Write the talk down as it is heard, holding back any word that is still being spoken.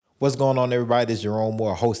What's going on, everybody? This is Jerome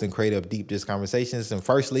Moore, host and creator of Deep Dish Conversations. And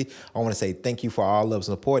firstly, I want to say thank you for all love and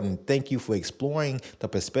support, and thank you for exploring the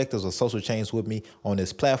perspectives of social change with me on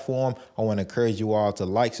this platform. I want to encourage you all to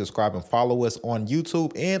like, subscribe, and follow us on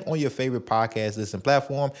YouTube and on your favorite podcast listen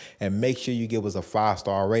platform. And make sure you give us a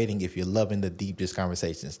 5-star rating if you're loving the Deep Dish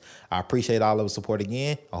Conversations. I appreciate all of the support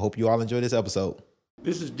again. I hope you all enjoy this episode.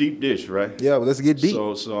 This is deep dish, right? Yeah, well, let's get deep.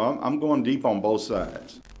 So I'm going deep on both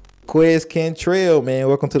sides. Quez, Cantrell, man,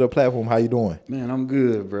 welcome to the platform. How you doing? Man, I'm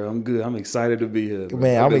good, bro. I'm good. I'm excited to be here, bro.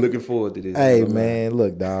 Man, I've been looking forward to this. Hey, man,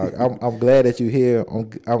 look, dog. I'm glad that you're here.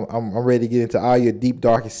 I'm ready to get into all your deep,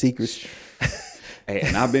 darkest secrets. Hey,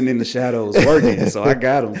 and I've been in the shadows working, so I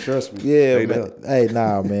got them. Trust me. Yeah, man. Hey,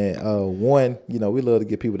 nah, man. One, we love to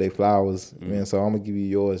give people their flowers, man. So I'm gonna give you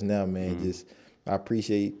yours now, man. Just I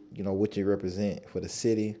appreciate what you represent for the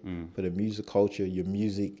city, for the music culture, your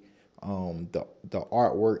music, the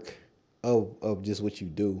artwork of just what you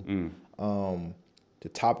do, the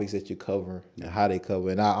topics that you cover and how they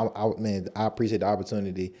cover. And I appreciate the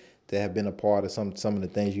opportunity to have been a part of some of the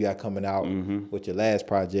things you got coming out with your last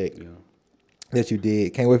project. Yeah. That you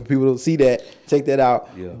did. Can't wait for people to see that. Check that out.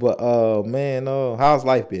 Yeah. But man, how's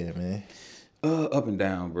life been, man? Up and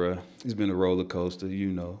down, bro. It's been a roller coaster, a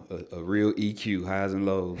real EQ, highs and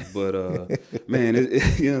lows. But man,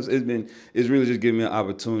 it's really just giving me an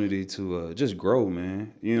opportunity to just grow,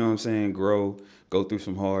 man. You know what I'm saying? Grow, go through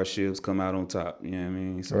some hardships, come out on top. You know what I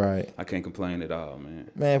mean? So right. I can't complain at all, man.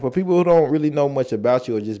 Man, for people who don't really know much about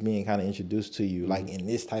you or just being kind of introduced to you, like in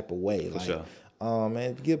this type of way, For sure.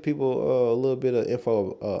 Man, give people a little bit of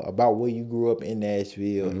info about where you grew up in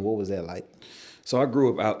Nashville and what was that like? So I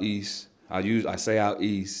grew up out east. I say out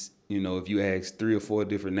east. If you ask 3 or 4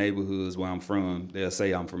 different neighborhoods where I'm from, they'll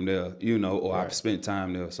say I'm from there. Or right. I've spent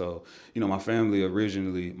time there. So my family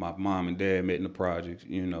originally, my mom and dad met in the projects.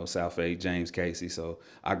 South 8, James Casey. So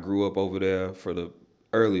I grew up over there for the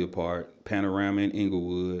earlier part, Panorama and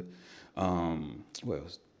Inglewood. And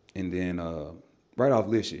then. Right off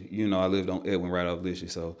Lishy, I lived on Edwin right off Lishy,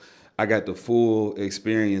 so I got the full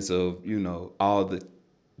experience of all the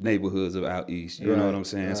neighborhoods of out east. You know what I'm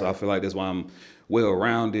saying? Right. So I feel like that's why I'm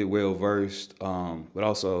well-rounded, well-versed, but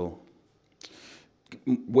also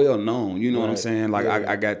well-known. You know what I'm saying? Like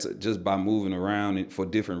I got to, just by moving around for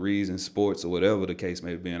different reasons, sports or whatever the case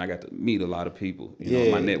may have been, I got to meet a lot of people.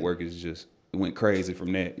 My network it went crazy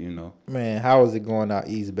from that. Man, how was it going out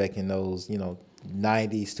east back in those 90s,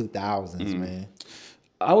 2000s, man?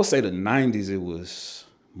 I would say the 90s, it was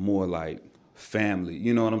more like family,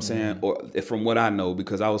 you know what I'm saying? Or from what I know,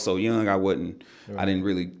 because I was so young, I didn't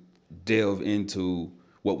really delve into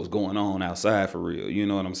what was going on outside for real, you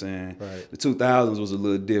know what I'm saying? Right. The 2000s was a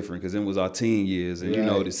little different because then was our teen years, and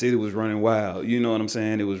the city was running wild, you know what I'm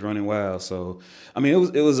saying? It was running wild. So, I mean,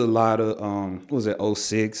 it was a lot of, what was it,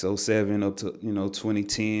 06, 07 up to,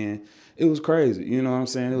 2010. It was crazy, you know what I'm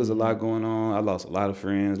saying? There was a lot going on. I lost a lot of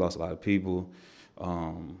friends, lost a lot of people.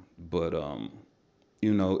 But a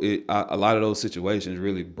lot of those situations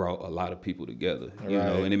really brought a lot of people together,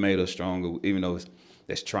 and it made us stronger, even though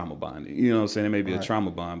that's trauma bonding. You know what I'm saying? It may be a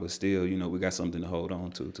trauma bond, but still, we got something to hold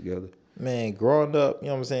on to together. Man, growing up,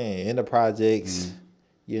 in the projects,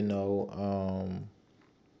 a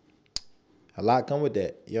lot come with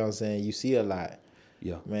that. You know what I'm saying? You see a lot.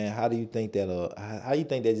 Yeah. Man, how do you think that how you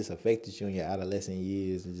think that just affected you in your adolescent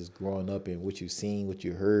years and just growing up and what you've seen, what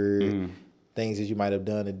you heard, things that you might have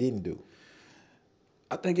done and didn't do?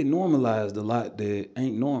 I think it normalized a lot that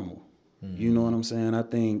ain't normal. You know what I'm saying? I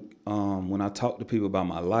think when I talk to people about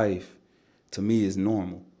my life, to me it's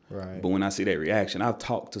normal. Right. But when I see that reaction, I've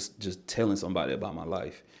talked to just telling somebody about my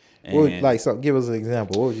life. And give us an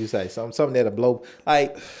example. What would you say? Something that'll blow,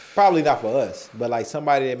 like, probably not for us, but like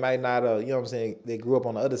somebody that might not, you know what I'm saying, they grew up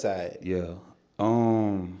on the other side. Yeah.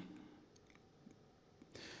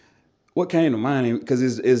 What came to mind, because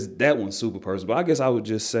is that one's super personal, but I guess I would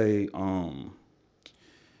just say, I've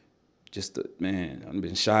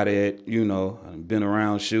been shot at, I've been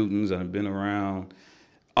around shootings, I've been around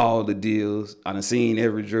all the deals. I done seen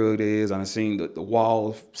every drug there is. I done seen the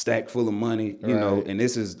walls stacked full of money, you know, and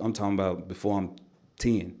I'm talking about before I'm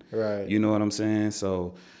 10. Right. You know what I'm saying?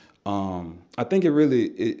 So I think it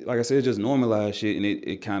really, like I said, it just normalized shit, and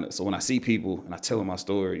it kind of, so when I see people and I tell them my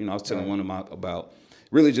story, I was telling one of my about,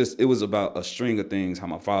 really just, it was about a string of things, how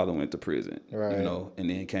my father went to prison, and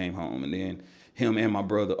then came home, and then him and my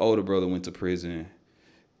older brother went to prison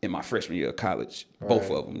in my freshman year of college, both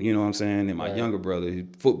of them, you know what I'm saying? And my younger brother, he's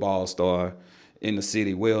a football star in the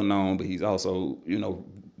city, well known, but he's also,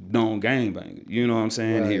 known gangbanger, you know what I'm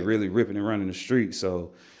saying? He really ripping and running the street.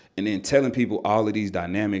 So, and then telling people all of these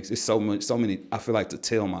dynamics, it's so many, I feel like to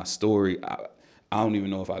tell my story, I don't even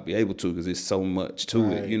know if I'd be able to because there's so much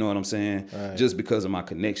to it. You know what I'm saying? Right. Just because of my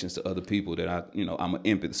connections to other people that I'm an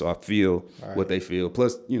empath, so I feel what they feel.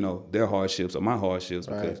 Plus, their hardships are my hardships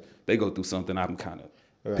because they go through something. I'm kind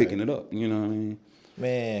of picking it up. You know what I mean?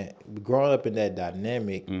 Man, growing up in that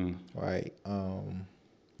dynamic, right?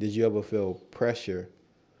 Did you ever feel pressure,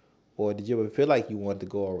 or did you ever feel like you wanted to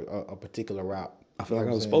go a particular route? I feel like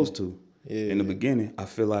I was supposed to. In the beginning, I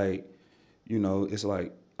feel like, it's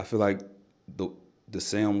like I feel like the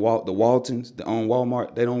Waltons, that own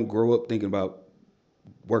Walmart, they don't grow up thinking about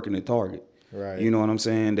working at Target. Right. You know what I'm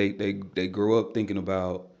saying? They grow up thinking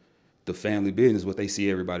about the family business, what they see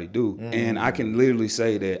everybody do. And I can literally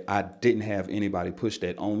say that I didn't have anybody push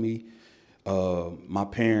that on me. My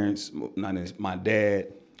parents, my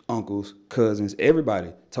dad, uncles, cousins,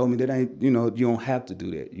 everybody told me that you don't have to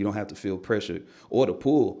do that. You don't have to feel pressure or the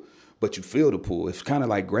pull, but you feel the pull. It's kind of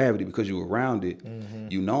like gravity because you're around it.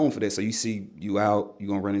 You're known for that. So you see you out, you're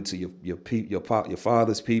gonna run into your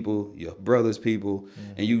father's people, your brother's people,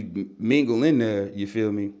 and you mingle in there, you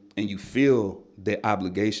feel me? And you feel that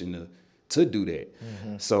obligation to do that.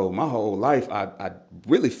 So my whole life, I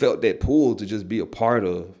really felt that pull to just be a part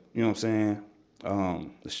of, you know what I'm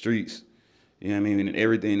saying? The streets, you know what I mean? And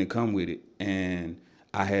everything that come with it. And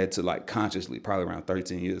I had to like consciously, probably around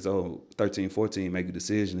 13, 14, make a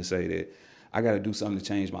decision to say that I got to do something to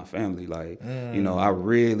change my family. Like, I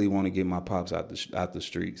really want to get my pops out the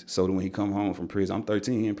streets. So that when he come home from prison, I'm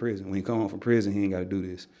 13, he in prison. When he come home from prison, he ain't got to do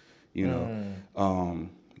this,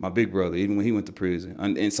 my big brother, even when he went to prison.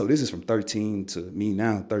 And so this is from 13 to me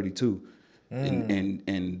now, 32.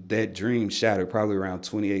 And that dream shattered probably around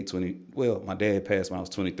 28, well, my dad passed when I was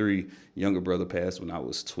 23. Younger brother passed when I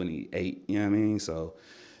was 28. You know what I mean? So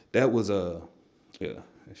that was that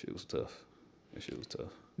shit was tough.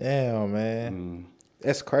 Damn, man.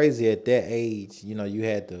 That's crazy at that age. You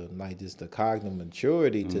had the cognitive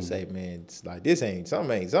maturity to say, man, it's like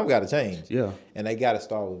something got to change. Yeah. And they got to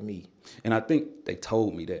start with me. And I think they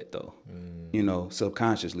told me that though.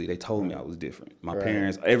 Subconsciously they told me I was different. My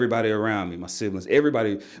parents, everybody around me, my siblings,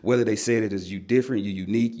 everybody, whether they said it as you different, you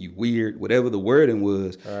unique, you weird, whatever the wording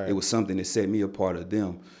was, it was something that set me apart of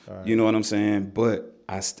them. You know what I'm saying? But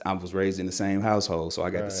I was raised in the same household, so I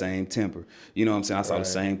got the same temper. You know what I'm saying? I saw the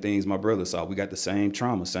same things my brother saw. We got the same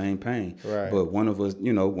trauma, same pain. But one of us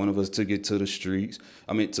took it to the streets.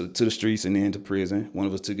 I mean, to the streets and then to prison. One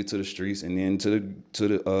of us took it to the streets and then to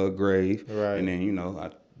the grave. And then, I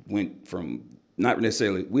went from, not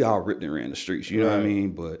necessarily, we all ripped and ran the streets, you know what I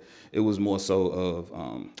mean? But it was more so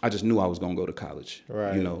of, I just knew I was going to go to college.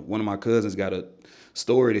 One of my cousins got a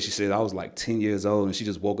story that she said I was like 10 years old and she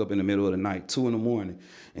just woke up in the middle of the night, 2 a.m,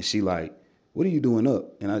 and she like, what are you doing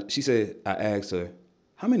up? And she said, I asked her,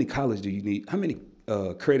 how many credits do you need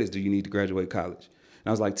to graduate college? And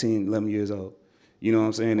I was like 10, 11 years old. You know what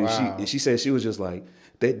I'm saying? And she said she was just like,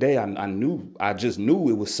 that day I just knew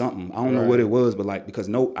it was something. I don't know what it was, but like, because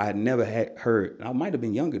I had never heard, I might have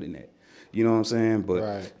been younger than that. You know what I'm saying?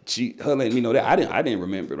 But her letting me know that, I didn't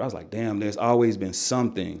remember it. I was like, damn, there's always been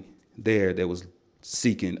something there that was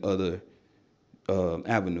seeking other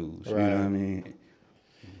avenues. You know what I mean?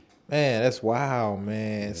 Man, that's wild,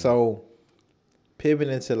 man. Yeah. So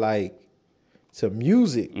pivoting to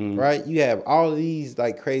music, right? You have all of these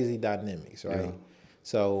like crazy dynamics, right? Yeah.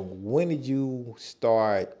 So when did you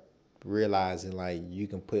start realizing like you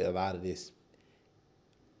can put a lot of this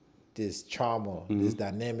trauma, this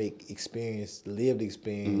dynamic experience, lived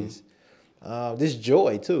experience, this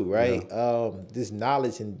joy too, right? This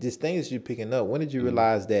knowledge and this things you're picking up. When did you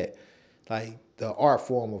realize that like the art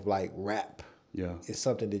form of like rap is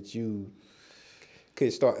something that you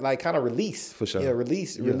could start like kind of release? For sure.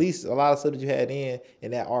 Release a lot of stuff that you had in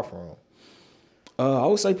that art form. I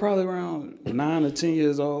would say probably around 9 or 10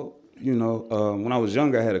 years old. When I was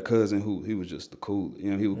younger, I had a cousin who he was just the cool.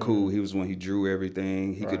 He was cool. He was when he drew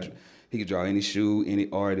everything. He could draw any shoe, any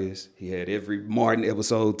artist. He had every Martin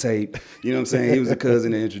episode tape. You know what I'm saying? He was a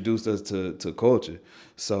cousin that introduced us to culture.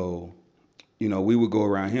 So, we would go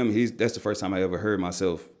around him. That's the first time I ever heard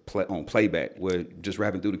myself on playback, where just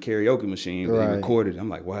rapping through the karaoke machine. He recorded it. I'm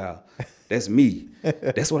like, wow, that's me.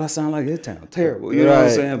 That's what I sound like this time. Terrible. You know what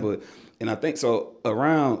I'm saying? And I think so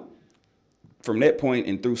from that point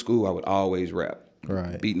and through school, I would always rap.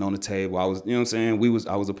 Beating on the table. I was, you know what I'm saying?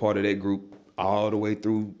 I was a part of that group all the way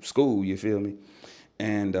through school, you feel me?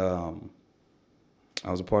 And I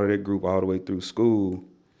was a part of that group all the way through school.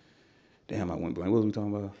 Damn, I went blank. What was we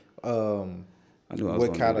talking about? I knew I was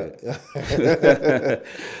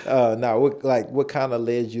what kind of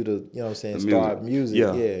led you to, start music?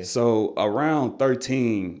 Yeah. So around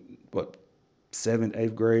 13, 7th,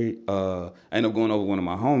 8th grade. I ended up going over one of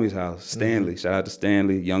my homies' house, Stanley. Shout out to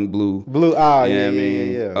Stanley, Young Blue. Blue, yeah.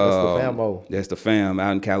 That's the Um, famo. That's the fam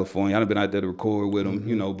out in California. I've been out there to record with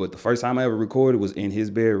him, but the first time I ever recorded was in his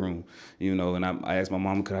bedroom, and I asked my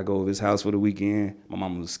mama, could I go over his house for the weekend? My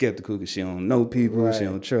mama was skeptical because she don't know people, she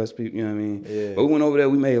don't trust people, you know what I mean? Yeah. But we went over there,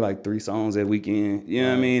 we made like 3 songs that weekend, you know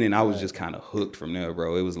what I mean? And I was just kind of hooked from there,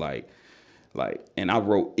 bro. It was like, and I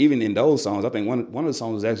wrote, even in those songs, I think one of the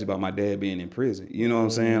songs was actually about my dad being in prison. You know what I'm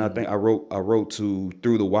saying? I think I wrote to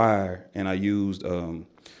Through the Wire, and I used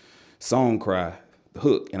Song Cry, the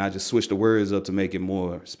hook, and I just switched the words up to make it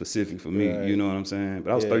more specific for me. Right. You know what I'm saying?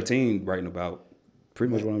 But I was 13 writing about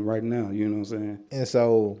pretty much what I'm writing now. You know what I'm saying? And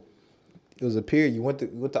so it was a period you went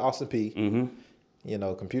to Austin P.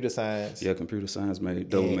 Computer science. Yeah, computer science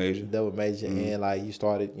double major. Double major, and like you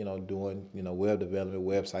started, doing, web development,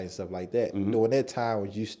 websites and stuff like that. During that time,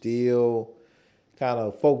 was you still kind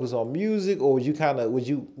of focused on music, or was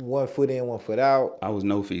you one foot in, one foot out? I was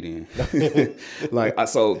no feet in.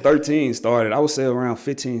 So 13 started. I would say around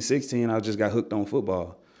 15, 16, I just got hooked on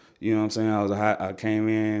football. You know what I'm saying? I came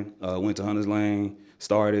in, went to Hunters Lane,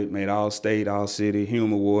 started, made all state, all city,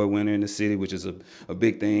 Hume Award winner in the city, which is a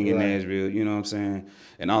big thing in Nashville, you know what I'm saying?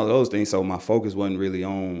 And all of those things. So my focus wasn't really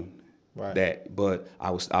on that, but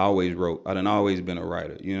I always wrote. I done always been a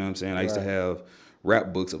writer, you know what I'm saying? I used to have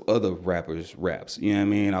rap books of other rappers' raps, you know what I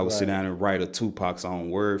mean? I would sit down and write a Tupac song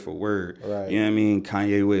word for word, you know what I mean?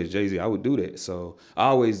 Kanye West, Jay-Z, I would do that. So I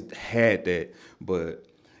always had that, but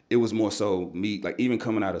it was more so me, like even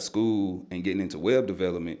coming out of school and getting into web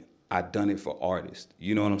development, I done it for artists.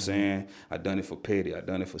 You know what I'm saying? I done it for Petty. I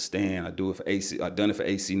done it for Stan. I do it for AC. I done it for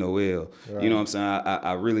AC Noel. You know what I'm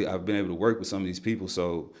saying? I've been able to work with some of these people.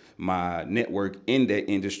 So my network in that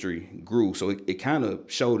industry grew. So it kind of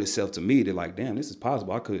showed itself to me that like, damn, this is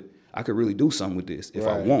possible. I could really do something with this if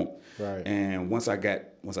I want. Right. And once I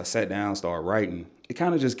sat down, started writing, it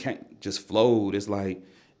kind of just flowed. It's like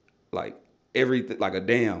everything, like a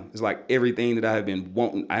dam. It's like everything that I had been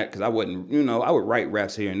wanting, because I wasn't, I would write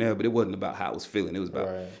raps here and there, but it wasn't about how I was feeling. It was about,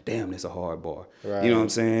 damn, that's a hard bar. Right. You know what I'm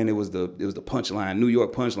saying? It was the punchline, New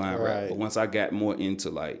York punchline rap. But once I got more into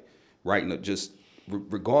like writing, just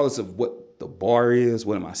regardless of what the bar is,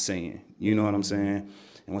 what am I saying? You know what I'm saying?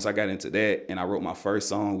 And once I got into that, and I wrote my first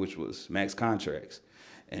song, which was Max Contracts,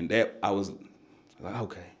 and that I was like,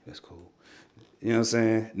 okay, that's cool. You know what I'm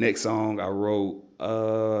saying? Next song I wrote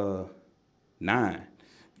 9.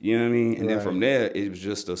 You know what I mean? And then from there, it was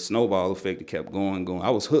just a snowball effect that kept going.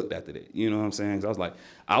 I was hooked after that. You know what I'm saying? 'Cause I was like,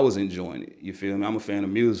 I was enjoying it. You feel me? I'm a fan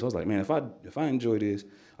of music. So I was like, man, if I enjoy this,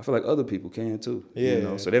 I feel like other people can too. Yeah. You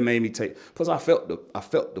know? So that made me take. Plus, I felt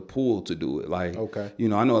the pull to do it. Like, I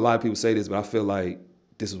know a lot of people say this, but I feel like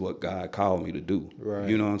this is what God called me to do. Right.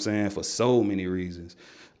 You know what I'm saying? For so many reasons.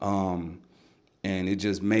 And it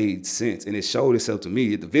just made sense. And it showed itself to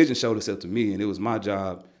me. The vision showed itself to me, and it was my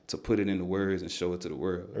job to put it into words and show it to the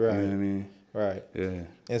world. Right. You know what I mean? Right. Yeah.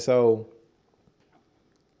 And so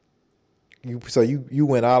you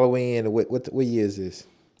went all the way in. What year is this?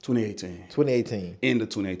 2018. 2018. End of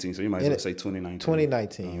 2018. So you might as well say 2019.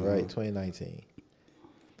 2019, right? 2019.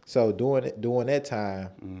 So during that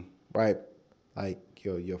time, right? Like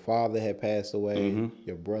your father had passed away.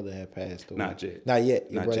 Your brother had passed away. Not yet. Not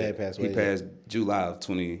yet. Your brother had passed away. He passed July of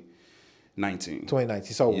 2019.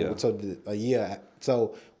 2019. So Yeah. A year.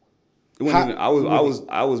 So it wasn't even,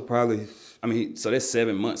 I was probably, so that's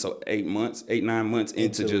 7 months, so 8 months, 9 months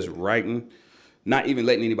into just writing, not even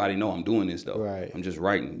letting anybody know I'm doing this though. Right. I'm just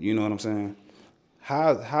writing. You know what I'm saying?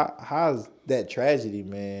 How's that tragedy,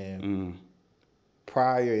 man?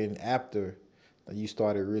 Prior and after you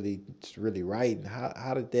started really writing,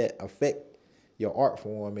 how did that affect your art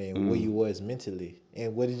form and where you was mentally,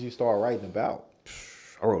 and what did you start writing about?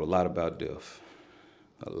 I wrote a lot about death,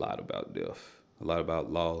 a lot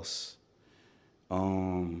about loss.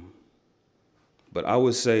 But I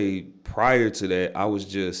would say prior to that,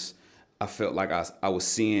 I felt like I was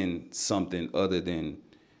seeing something other than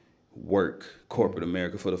work, corporate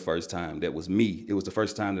America for the first time. That was me. It was the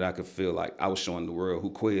first time that I could feel like I was showing the world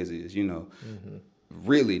who Quez is,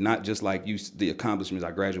 Really, not just like the accomplishments.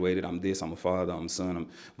 I graduated, I'm this, I'm a father, I'm a son,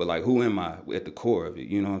 but like who am I at the core of it?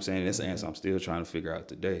 You know what I'm saying? That's an answer I'm still trying to figure out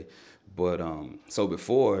today. But so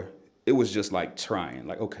before, it was just like trying,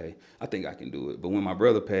 like, okay, I think I can do it. But when my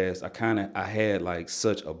brother passed, I had like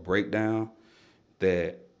such a breakdown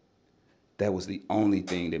that was the only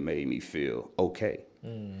thing that made me feel okay.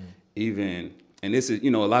 Even, and this is, a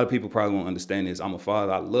lot of people probably won't understand this. I'm a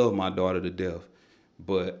father. I love my daughter to death,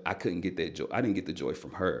 but I couldn't get that joy. I didn't get the joy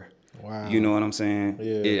from her. Wow. You know what I'm saying?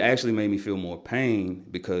 Yeah. It actually made me feel more pain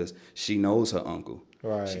because she knows her uncle.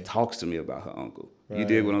 Right. She talks to me about her uncle. You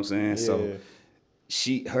dig what I'm saying? Yeah.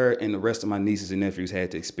 So her and the rest of my nieces and nephews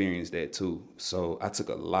had to experience that too. So I took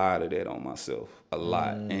a lot of that on myself, a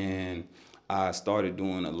lot. And I started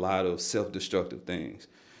doing a lot of self-destructive things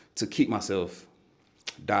to keep myself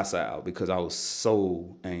docile because I was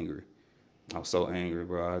so angry. I was so angry,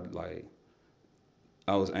 bro.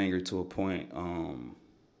 I was angry to a point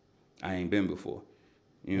I ain't been before.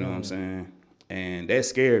 You know what I'm saying? And that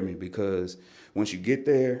scared me because once you get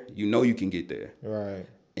there, you know you can get there. Right.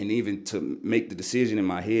 And even to make the decision in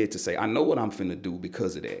my head to say, I know what I'm finna do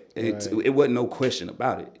because of that. Right. It wasn't no question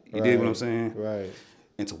about it. You dig what I'm saying? Right.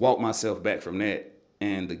 And to walk myself back from that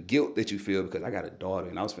and the guilt that you feel because I got a daughter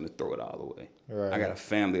and I was finna throw it all away. Right. I got a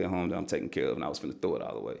family at home that I'm taking care of and I was finna throw it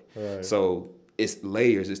all away. Right. So it's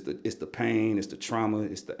layers. It's the pain. It's the trauma.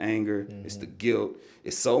 It's the anger. It's the guilt.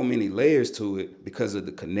 It's so many layers to it because of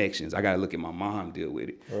the connections. I got to look at my mom deal with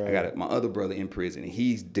it. Right. I got my other brother in prison and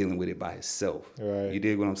he's dealing with it by himself. Right. You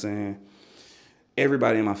dig what I'm saying?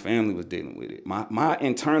 Everybody in my family was dealing with it. My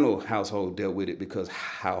internal household dealt with it because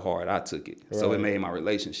how hard I took it. Right. So it made my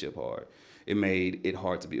relationship hard. It made it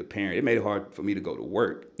hard to be a parent. It made it hard for me to go to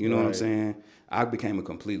work. You know what I'm saying? I became a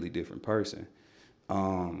completely different person.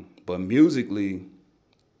 But musically,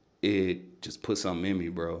 it just put something in me,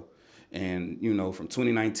 bro. And, you know, from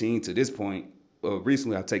 2019 to this point,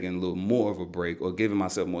 recently I've taken a little more of a break or given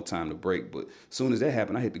myself more time to break. But as soon as that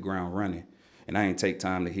happened, I hit the ground running. And I ain't take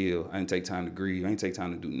time to heal. I didn't take time to grieve. I didn't take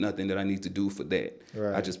time to do nothing that I need to do for that.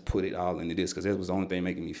 Right. I just put it all into this because that was the only thing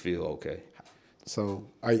making me feel okay. So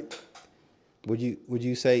would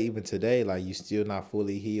you say even today, like, you still not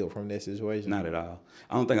fully healed from that situation? Not at all.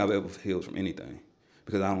 I don't think I've ever healed from anything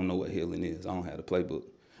because I don't know what healing is. I don't have the playbook.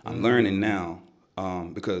 I'm learning now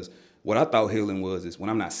because what I thought healing was is when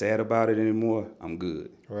I'm not sad about it anymore, I'm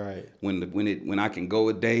good. Right. When I can go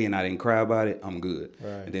a day and I didn't cry about it, I'm good.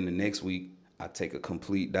 Right. And then the next week, I take a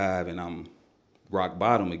complete dive and I'm rock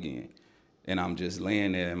bottom again. And I'm just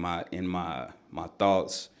laying there in my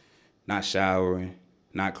thoughts, not showering,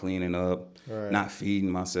 not cleaning up, not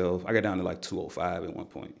feeding myself. I got down to like 205 at one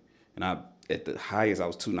point. And at the highest, I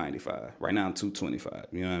was 295. Right now, I'm 225.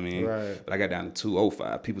 You know what I mean? Right. But I got down to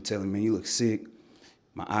 205. People telling me, you look sick.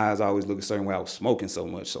 My eyes always look a certain way. I was smoking so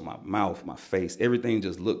much. So my mouth, my face, everything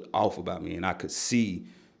just looked off about me. And I could see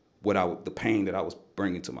the pain that I was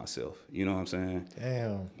bringing to myself. You know what I'm saying?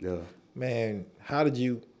 Damn. Yeah. Man, how did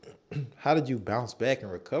you bounce back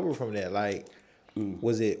and recover from that? Like,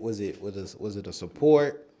 was it a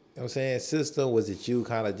support, you know what I'm saying, system? Was it you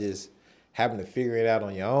kind of just having to figure it out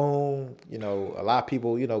on your own? You know, a lot of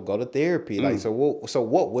people, you know, go to therapy. Like, so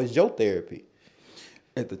what was your therapy?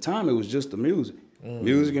 At the time, it was just the music.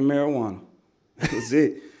 Music and marijuana. That was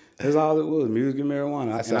it. That's all it was, music and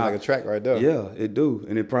marijuana. That sounds like a track right there. Yeah, it do.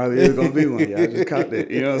 And it probably is going to be one. Yeah, I just caught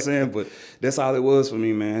that. You know what I'm saying? But that's all it was for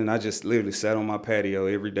me, man. And I just literally sat on my patio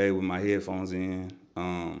every day with my headphones in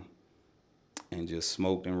and just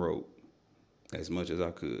smoked and wrote as much as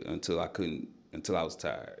I could until I was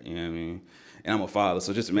tired. You know what I mean? And I'm a father,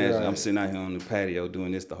 so just imagine I'm sitting out here on the patio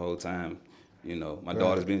doing this the whole time. You know, my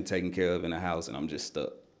daughter's been taken care of in the house and I'm just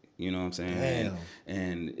stuck. You know what I'm saying?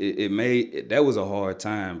 Damn. And that was a hard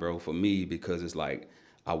time, bro, for me because it's like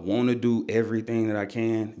I want to do everything that I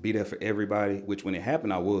can, be there for everybody, which when it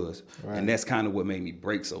happened, I was. Right. And that's kind of what made me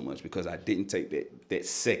break so much because I didn't take that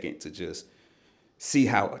second to just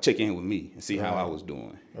check in with me and see how I was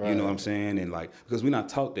doing. Right. You know what I'm saying? And like, because we not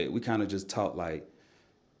taught that. We kind of just taught like,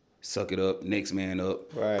 suck it up, next man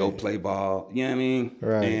up, go play ball. You know what I mean?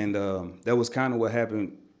 Right. And that was kind of what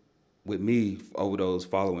happened with me over those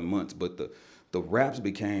following months. But the raps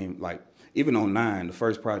became like, even on 9, the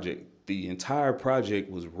first project, the entire project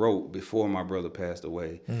was wrote before my brother passed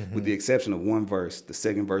away, with the exception of one verse, the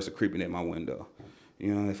second verse of Creeping at My Window.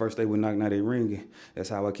 You know, at first they would knock, now they ringing. That's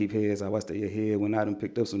how I keep heads. I stay ahead when I done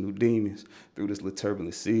picked up some new demons through this little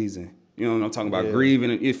turbulent season. You know what I'm talking about?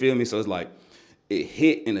 Grieving, you feel me? So it's like, it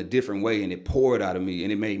hit in a different way and it poured out of me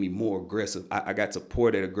and it made me more aggressive. I got to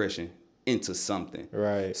pour that aggression into something.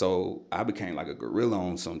 Right. So I became like a gorilla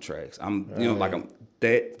on some tracks.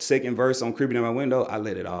 That second verse on Creeping at My Window, I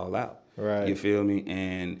let it all out. Right. You feel me?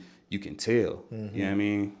 And you can tell. You know what I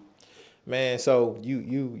mean? Man, so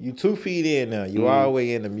you 2 feet in now. You all the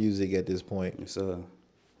way into music at this point. Yes, sir.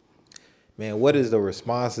 Man, what is the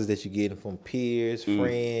responses that you're getting from peers,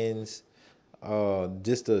 friends,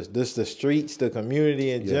 just the streets, the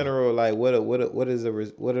community in general? Like, what are the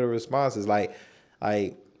responses? Like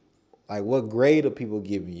what grade are people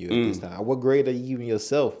giving you at this time? What grade are you giving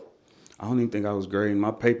yourself? I don't even think I was grading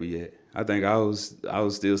my paper yet. I think I was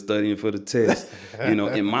still studying for the test,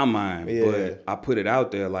 in my mind. Yeah. But I put it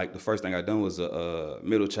out there. Like the first thing I done was a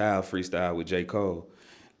Middle Child freestyle with J. Cole.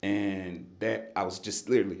 And that I was just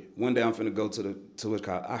literally one day I'm finna go to what's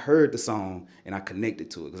called. I heard the song and I connected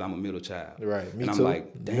to it because I'm a middle child. Right. Me and I'm too.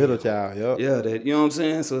 like, damn. Middle child. Yep. Yeah. That you know what I'm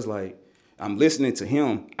saying. So it's like I'm listening to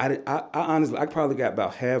him. I honestly I probably got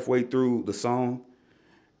about halfway through the song,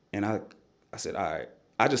 and I said, all right.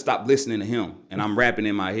 I just stopped listening to him and I'm rapping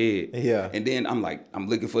in my head. Yeah. And then I'm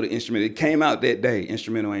looking for the instrument. It came out that day.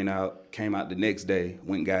 Instrumental ain't out. Came out the next day.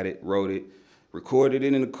 Went and got it. Wrote it. Recorded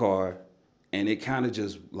it in the car. And it kind of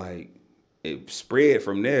just like, it spread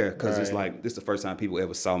from there because it's like, this is the first time people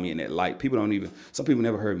ever saw me in that light. Some people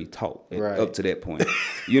never heard me talk up to that point.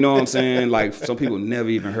 You know what I'm saying? Like some people never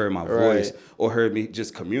even heard my voice or heard me,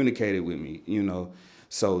 just communicated with me,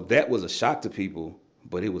 So that was a shock to people,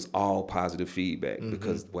 but it was all positive feedback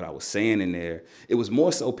because what I was saying in there, it was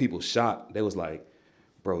more so people shocked. They was like,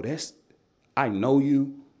 bro, I know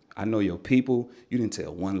you. I know your people. You didn't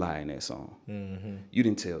tell one lie in that song. You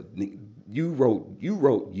didn't tell. You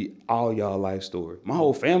wrote all y'all life story. My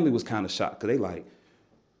whole family was kind of shocked because they like,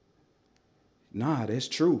 nah, that's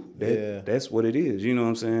true. That's what it is. You know what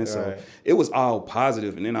I'm saying? So it was all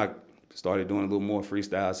positive, and then I started doing a little more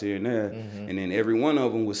freestyles here and there, and then every one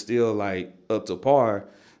of them was still like up to par.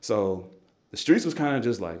 So the streets was kind of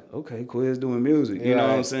just like, okay, Quez doing music. You know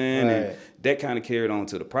what I'm saying? And that kind of carried on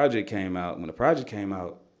till the project came out. When the project came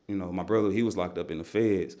out, my brother, he was locked up in the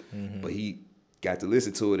feds, but he got to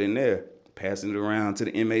listen to it in there, passing it around to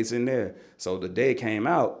the inmates in there. So the day it came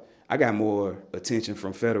out, I got more attention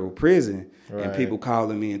from federal prison and people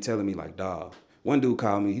calling me and telling me like, dawg. One dude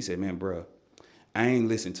called me, he said, man, bro, I ain't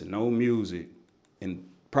listened to no music in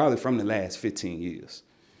probably from the last 15 years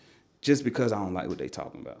just because I don't like what they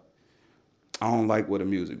talking about. I don't like where the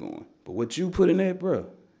music going. But what you put in there, bro,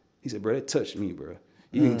 he said, bro, that touched me, bro.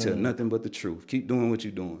 You ain't tell nothing but the truth. Keep doing what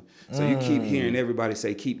you're doing. So you keep hearing everybody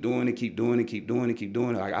say, keep doing it, keep doing it, keep doing it, keep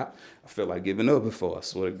doing it. Like I felt like giving up before. I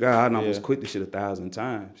swear to God, I almost quit this shit 1,000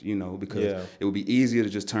 times, because it would be easier to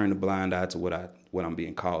just turn the blind eye to what I'm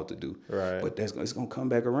being called to do. Right. But it's gonna come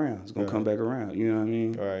back around. It's gonna come back around. You know what I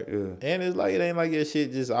mean? Right. Yeah. And it's like it ain't like your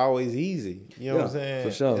shit just always easy. You know what I'm saying?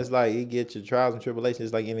 For sure. It's like you get your trials and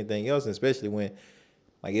tribulations like anything else, and especially when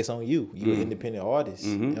like it's on you. You're an independent artist.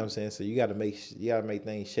 You know what I'm saying? So you gotta make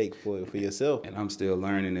things shake for yourself. And I'm still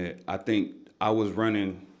learning it. I think I was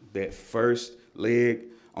running that first leg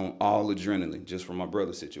on all adrenaline just from my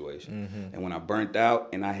brother's situation. And when I burnt out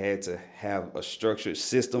and I had to have a structured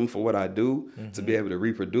system for what I do to be able to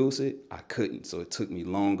reproduce it, I couldn't. So it took me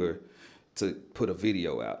longer to put a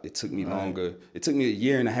video out. It took me longer. It took me a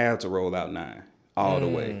year and a half to roll out 9 all the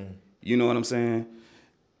way. You know what I'm saying?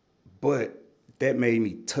 But that made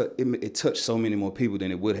me it touched so many more people than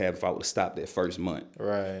it would have if I would have stopped that first month.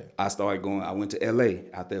 Right. I went to LA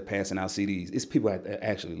out there passing out CDs. It's people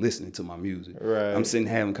actually listening to my music. Right. I'm sitting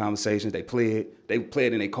having conversations. They play it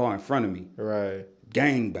in their car in front of me. Right.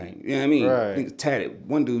 Gang bang. You know what I mean? Right. Niggas tatted.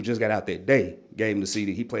 One dude just got out that day, gave him the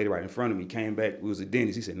CD. He played it right in front of me, came back, we was at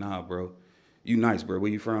Denny's. He said, nah, bro, you nice, bro.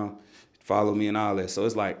 Where you from? Follow me and all that. So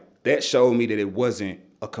it's like, that showed me that it wasn't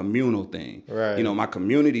a communal thing. Right. My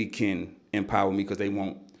community can empower me because they're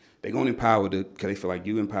going to empower because they feel like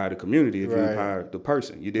you empower the community if you empower the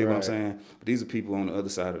person. You dig what I'm saying? But these are people on the other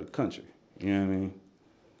side of the country. You know what I mean?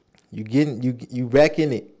 You back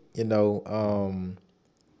in it,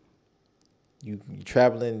 you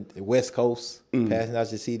traveling the West Coast, passing out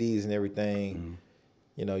your CDs and everything.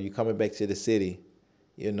 You coming back to the city,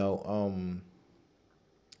 and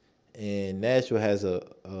Nashville has a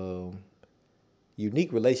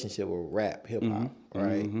unique relationship with rap, hip hop,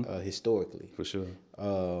 right? Historically, for sure.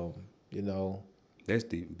 That's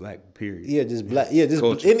the black period. Yeah, just black. Yeah, just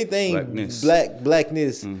culture, anything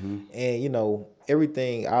blackness, and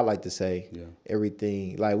everything. I like to say,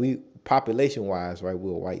 everything like we population wise, right?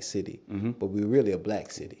 We're a white city, but we're really a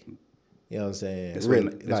black city. You know what I'm saying?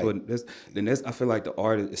 I feel like the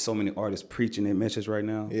artist, there's so many artists preaching that message right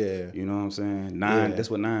now. Yeah. You know what I'm saying?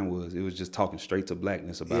 That's what 9 was. It was just talking straight to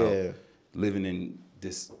blackness about living in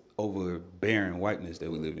this overbearing whiteness that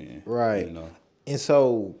we live in. Right. And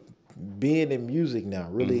so being in music now,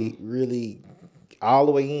 really all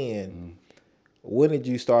the way in, when did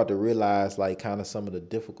you start to realize like kind of some of the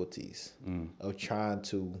difficulties of trying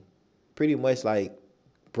to pretty much like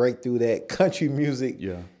break through that country music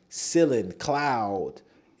ceiling cloud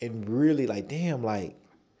and really like, damn, like,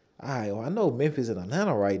 all right, well, I know Memphis and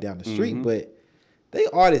Atlanta right down the street, but they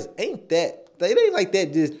artists ain't that It ain't like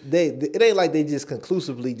that. It ain't like they just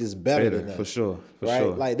conclusively just better than us. For sure.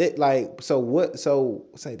 Like that. Like so. What? So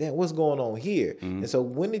say, damn, what's going on here? And so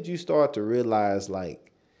when did you start to realize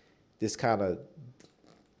like this kind of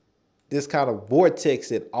vortex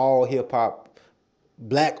that all hip hop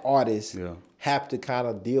black artists have to kind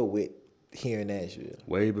of deal with here in Nashville?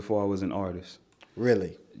 Way before I was an artist.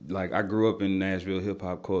 Really? Like, I grew up in Nashville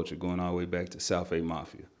hip-hop culture going all the way back to South 8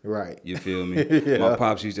 Mafia. Right. You feel me? My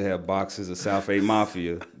pops used to have boxes of South 8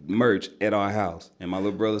 Mafia merch at our house. And my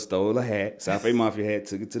little brother stole a hat, South 8 Mafia hat,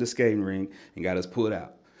 took it to the skating ring, and got us pulled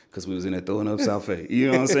out because we was in there throwing up South 8. You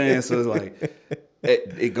know what I'm saying? So it's like,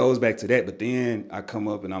 it goes back to that. But then I come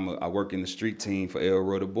up and I work in the street team for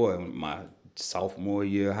Elroy the Boy, my sophomore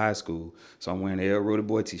year of high school. So I'm wearing the Elroy the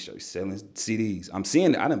Boy t-shirt, selling CDs.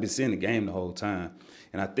 I done been seeing the game the whole time.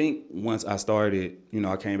 And I think once I started,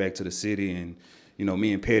 I came back to the city and,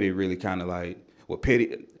 me and Petty really kind of like,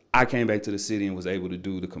 I came back to the city and was able to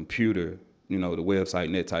do the computer, the website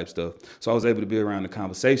and that type stuff. So I was able to be around the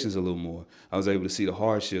conversations a little more. I was able to see the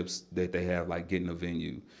hardships that they have, like getting a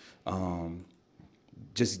venue.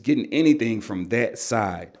 Just getting anything from that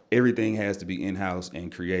side, everything has to be in-house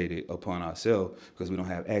and created upon ourselves because we don't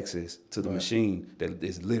have access to the machine that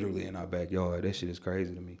is literally in our backyard. That shit is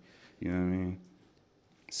crazy to me. You know what I mean?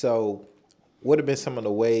 So what have been some of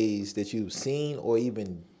the ways that you've seen or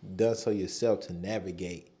even done so yourself to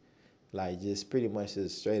navigate, like just pretty much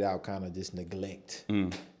just straight out kind of just neglect,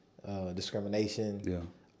 discrimination,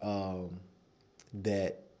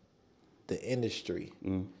 that the industry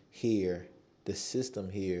here, the system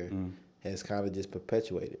here has kind of just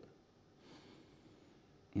perpetuated?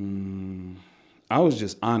 I was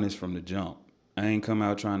just honest from the jump. I ain't come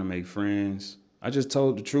out trying to make friends. I just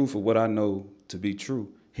told the truth of what I know to be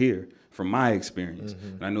true here from my experience.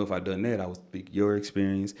 And I know if I done that, I would speak your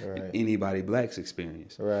experience and anybody black's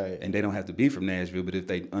experience. Right. And they don't have to be from Nashville, but if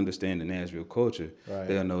they understand the Nashville culture,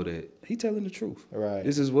 they'll know that he telling the truth. Right.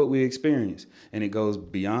 This is what we experience. And it goes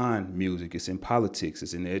beyond music. It's in politics.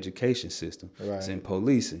 It's in the education system. Right. It's in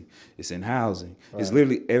policing. It's in housing. Right. It's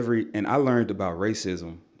literally and I learned about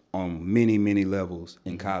racism on many, many levels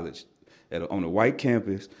in college. On a white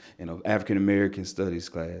campus in an African-American studies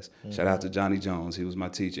class. Shout out to Johnny Jones. He was my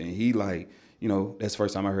teacher. And he that's the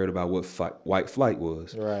first time I heard about what white flight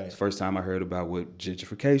was. Right. It's the first time I heard about what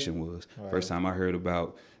gentrification was. Right. First time I heard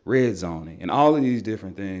about red zoning and all of these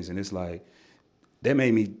different things. And it's like, that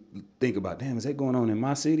made me think about, damn, is that going on in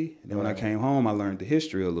my city? And then when I came home, I learned the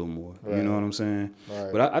history a little more. Right. You know what I'm saying?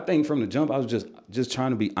 Right. But I think from the jump, I was just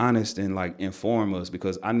trying to be honest and like inform us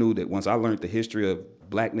because I knew that once I learned the history of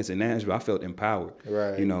blackness in Nashville, I felt empowered.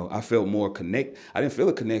 Right. I felt more connect. I didn't feel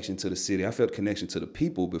a connection to the city. I felt a connection to the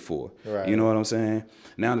people before. Right. You know what I'm saying?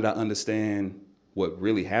 Now that I understand what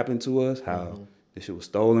really happened to us, how this shit was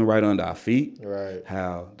stolen right under our feet, right?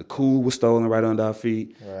 How the cool was stolen right under our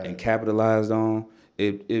feet and capitalized on.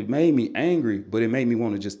 It made me angry, but it made me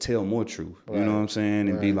want to just tell more truth. Right. You know what I'm saying?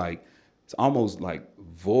 And be like, it's almost like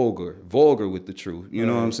vulgar with the truth. You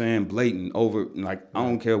know what I'm saying? Blatant, over, like, I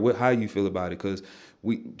don't care how you feel about it, because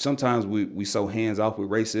sometimes we so hands off with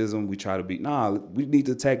racism. We try to be, we need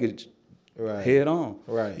to attack it head on.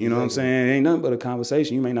 Right. You know what I'm saying? It ain't nothing but a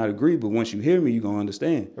conversation. You may not agree, but once you hear me, you're going to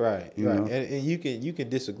understand. Right. You know? And you can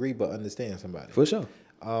disagree but understand somebody. For sure.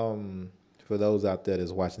 For those out there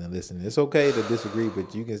that's watching and listening, it's okay to disagree,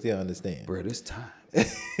 but you can still understand. Bro, this time.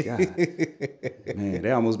 God. Man,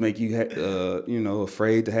 they almost make you,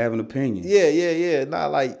 afraid to have an opinion. Yeah.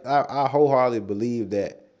 Like, I wholeheartedly believe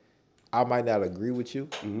that I might not agree with you,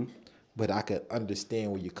 but I could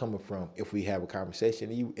understand where you're coming from if we have a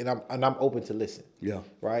conversation. And I'm open to listen. Yeah.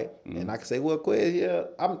 Right? And I can say, well, Quez,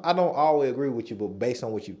 I don't always agree with you, but based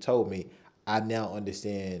on what you told me, I now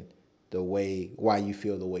understand why you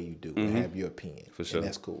feel the way you do and have your opinion. For sure. And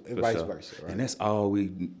that's cool. And vice versa. Right? And that's all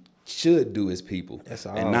we should do as people. That's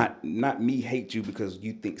all. And not me hate you because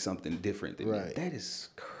you think something different than me. That is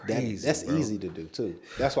crazy. That's easy to do too.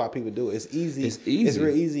 That's why people do it. It's easy. It's easy. It's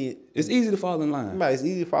real easy. It's easy to fall in line. It's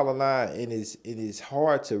easy to fall in line, and it is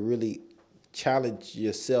hard to really challenge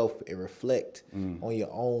yourself and reflect on your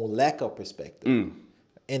own lack of perspective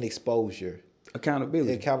and exposure.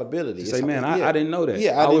 Accountability. Say, man, I didn't know that.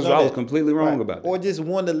 Yeah, I was completely wrong about that. Or just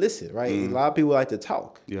want to listen, right? A lot of people like to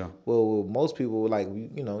talk. Yeah. Well, most people like,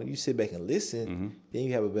 you sit back and listen, then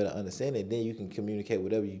you have a better understanding. Then you can communicate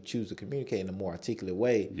whatever you choose to communicate in a more articulate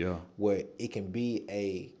way. Yeah. Where it can be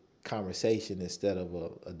a conversation instead of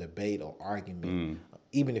a debate or argument.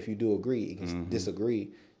 Even if you do agree, you can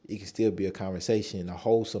disagree. It can still be a conversation, a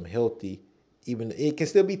wholesome, healthy. Even it can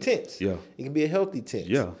still be tense. Yeah. It can be a healthy tense.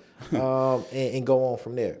 Yeah. And go on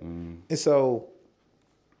from there. And so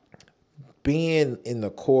being in the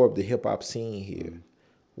core of the hip hop scene here,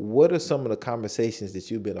 what are some of the conversations that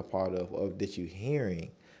you've been a part of or that you're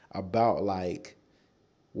hearing about like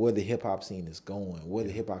where the hip hop scene is going, where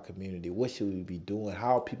the hip hop community, what should we be doing,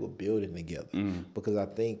 how are people building together? Because I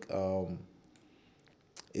think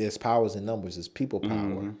it's powers in numbers, it's people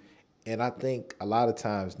power. And I think a lot of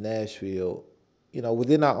times Nashville, you know,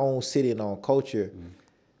 within our own city and our own culture,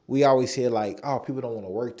 we always hear like, oh, people don't want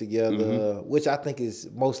to work together, which I think is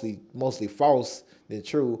mostly false than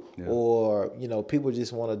true. Yeah. Or, you know, people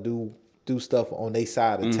just want to do stuff on their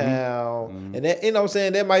side of town. And that, you know what I'm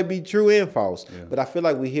saying, that might be true and false. Yeah. But I feel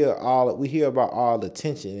like we hear about all the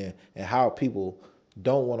tension and how people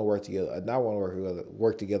don't want to work together, or not want to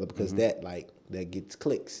work together because that gets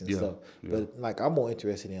clicks and stuff. Yeah. But like I'm more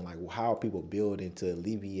interested in like how people building to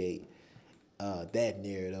alleviate that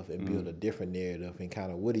narrative and build a different narrative, and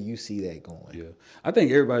kind of where do you see that going? Yeah, I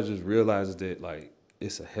think everybody just realizes that like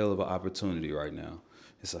it's a hell of an opportunity right now.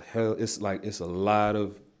 It's a lot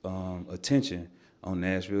of attention on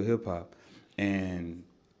Nashville hip hop, and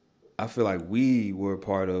I feel like we were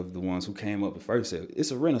part of the ones who came up at first. Said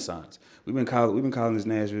it's a renaissance. We've been calling this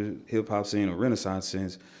Nashville hip hop scene a renaissance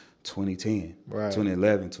since 2010,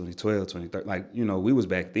 2011, 2012, 2013. Like, you know, we was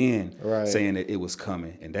back then saying that it was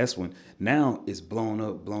coming. And that's when, now it's blown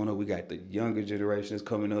up. We got the younger generations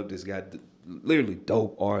coming up that's got literally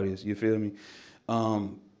dope artists, you feel me?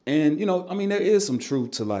 And, you know, I mean, there is some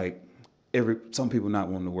truth to like some people not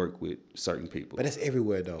wanting to work with certain people. But that's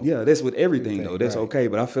everywhere though. Yeah, that's with everything though. That's okay.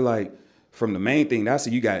 But I feel like from the main thing, that's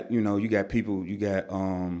you got people, you got,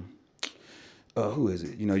 who is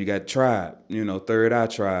it? You know, you got Tribe, you know, Third Eye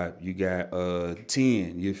Tribe. You got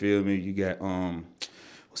 10, you feel me? You got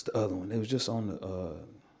what's the other one? It was just on the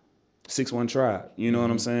 6-1 Tribe. You know what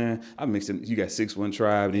I'm saying? I mixed it. You got 6-1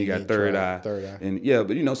 Tribe, then you got Third Eye. And yeah,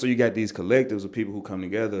 but you know, so you got these collectives of people who come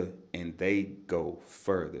together and they go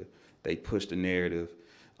further. They push the narrative.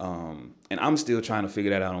 And I'm still trying to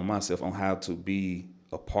figure that out on myself on how to be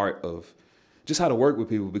a part of just how to work with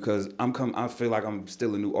people, because I feel like I'm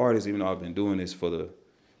still a new artist, even though I've been doing this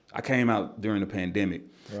I came out during the pandemic.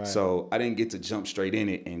 Right. So I didn't get to jump straight in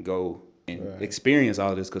it and go and experience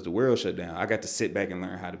all this because the world shut down. I got to sit back and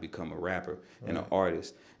learn how to become a rapper and an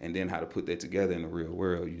artist, and then how to put that together in the real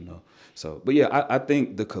world, you know. So, but yeah, I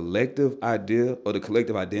think the collective idea or the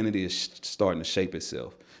collective identity is starting to shape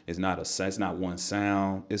itself. It's not one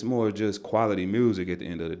sound. It's more just quality music at the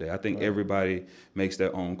end of the day. I think everybody makes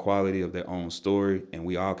their own quality of their own story, and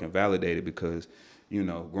we all can validate it because, you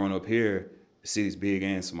know, growing up here, the city's big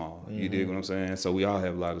and small. You dig what I'm saying? So we all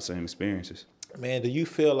have a lot of the same experiences. Man, do you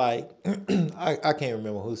feel like I can't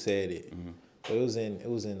remember who said it, but it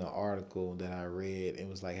was in the article that I read. It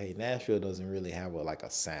was like, hey, Nashville doesn't really have a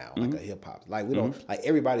sound like a hip hop. Like we don't like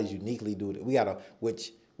everybody's uniquely do it. We got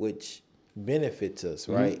which benefits us,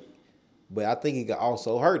 right? But I think it could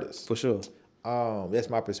also hurt us. For sure. That's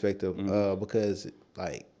my perspective. Because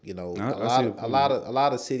like, you know, a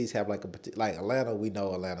lot of cities have like Atlanta, we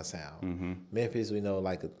know Atlanta sound. Memphis, we know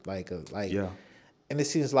like yeah. And it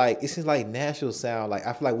seems like Nashville sound, like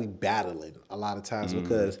I feel like we battling a lot of times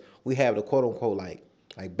because we have the quote unquote like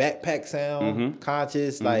backpack sound,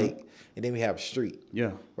 conscious, like, and then we have street.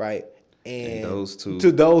 Yeah. Right. And those two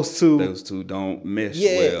don't mesh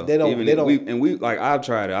well. They don't. We like, I've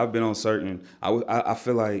tried it. I've been on certain. I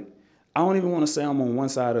feel like I don't even want to say I'm on one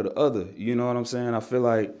side or the other. You know what I'm saying? I feel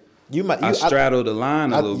like I straddle the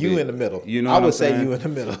line a little bit. You in the middle. You know, I would say you in the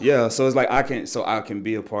middle. Yeah. So it's like I can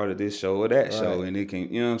be a part of this show or that show, and it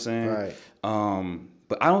can. You know what I'm saying? Right.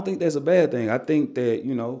 But I don't think that's a bad thing. I think that,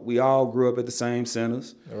 you know, we all grew up at the same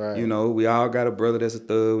centers. Right. You know, we all got a brother that's a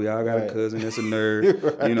thug. We all got a cousin that's a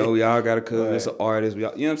nerd. You know, we all got a cousin that's an artist. You know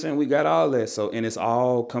what I'm saying? We got all that. So, and it's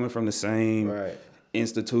all coming from the same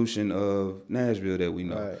institution of Nashville that we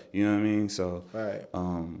know. Right. You know what I mean? So,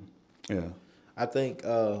 yeah. I think,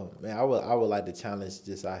 man, I would like to challenge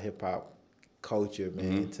just our hip hop culture,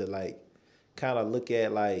 man, to like kind of look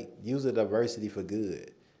at like use the diversity for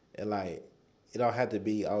good, and like. It don't have to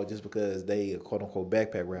be just because they a quote unquote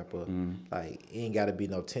backpack rapper. Like it ain't got to be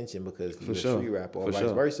no tension because you're a street rapper, or vice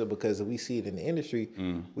versa. Because we see it in the industry,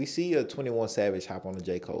 we see a 21 Savage hop on a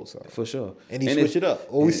J. Cole song for sure, and he switch it up,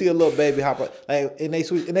 or we see a little baby hop up, like, and they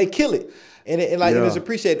switch and they kill it, and it's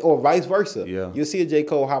appreciated, or vice versa. Yeah, you'll see a J.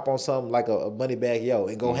 Cole hop on something like a Money Bag Yo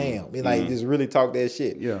and go ham, and like just really talk that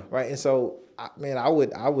shit. Yeah, right. And so, man, I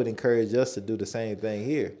would encourage us to do the same thing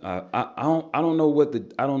here. I don't know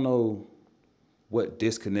what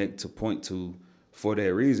disconnect to point to for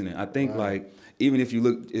that reasoning. I think like, even if you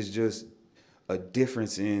look, it's just a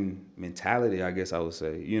difference in mentality, I guess I would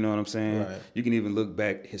say. You know what I'm saying? Right. You can even look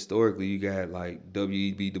back historically. You got like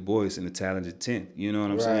W.E.B. Du Bois in the Talented Tenth. You know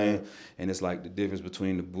what I'm saying? And it's like the difference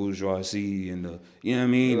between the bourgeoisie and the, you know what I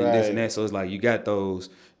mean, and this and that. So it's like you got those.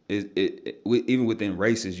 Even within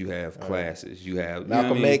races, you have classes. You have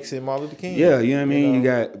Malcolm X and Martin Luther King. Yeah, you know what I mean. You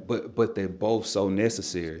got, but they're both so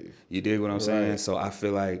necessary. You dig what I'm saying? So I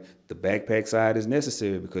feel like the backpack side is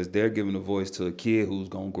necessary because they're giving a voice to a kid who's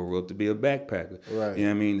gonna grow up to be a backpacker. Right. You know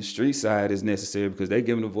what I mean? The street side is necessary because they're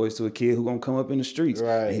giving a voice to a kid who's gonna come up in the streets.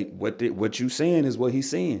 Right. What you saying is what he's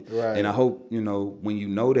seeing. Right. And I hope when you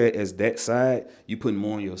know that as that side, you put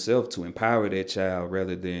more on yourself to empower that child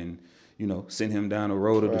rather than send him down a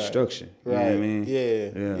road of destruction. You know what I mean?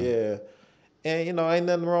 Yeah. And, ain't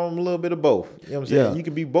nothing wrong with a little bit of both. You know what I'm saying? Yeah. You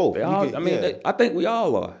can be both. I think we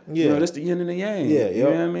all are. Yeah. That's the yin and the yang. Yeah. You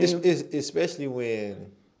know what I mean? It's especially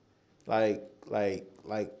when, like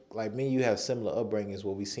me and you have similar upbringings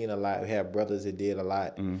where we seen a lot. We have brothers that did a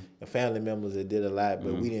lot, and family members that did a lot,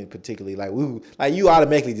 but we didn't particularly you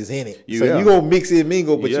automatically just in it. So you gonna mix it,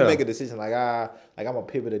 mingle, but you make a decision like I'm gonna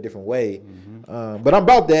pivot a different way. But I'm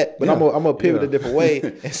about that. But I'm gonna pivot a different way,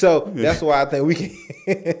 and so that's why I think we can.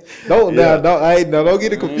 Don't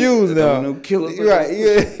get it confused now. Right.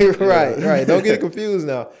 Don't get it confused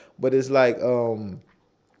now. But it's like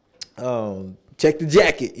check the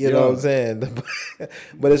jacket, you know what I'm saying?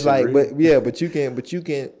 But it's like, but you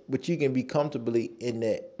can be comfortably in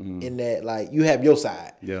that like you have your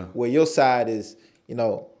side. Yeah. Where your side is,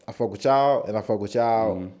 I fuck with y'all and I fuck with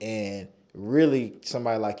y'all and really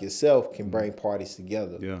somebody like yourself can bring parties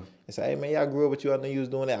together. Yeah. And say, hey man, y'all grew up with you, I know you was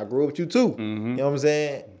doing that. I grew up with you too. You know what I'm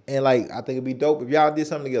saying? And like I think it'd be dope if y'all did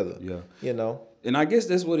something together. Yeah. And I guess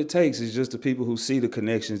that's what it takes is just the people who see the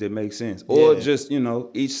connections that make sense. Or just,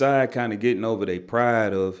 each side kind of getting over their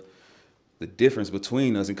pride of the difference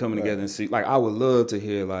between us and coming together and see. Like, I would love to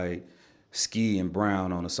hear, like, Ski and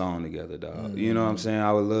Brown on a song together, dog. You know what I'm saying?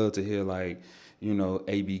 I would love to hear, like,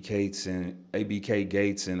 ABK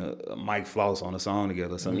Gates and Mike Floss on a song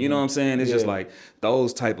together or something. You know what I'm saying? It's just like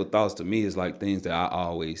those type of thoughts to me is like things that I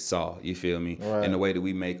always saw. You feel me? Right. And the way that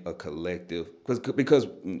we make a collective, because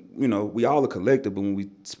we all a collective, but when we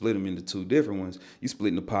split them into two different ones, you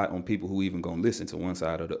splitting the pot on people who even gonna listen to one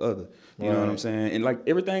side or the other. You know what I'm saying? And like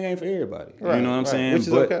everything ain't for everybody. Right. You know what I'm saying? Which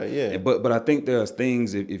is okay. Yeah. But I think there's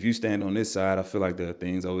things if you stand on this side, I feel like there are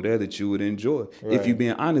things over there that you would enjoy if you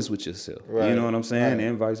being honest with yourself. Right. You know what I'm saying?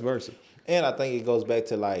 And vice versa. And I think it goes back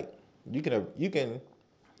to like you can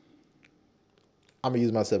I'm gonna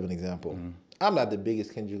use myself as an example. I'm not the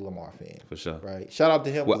biggest Kendrick Lamar fan. For sure. Right. Shout out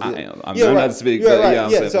to him. Well, I am. I'm not speaking.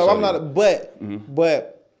 Yeah. So I'm not.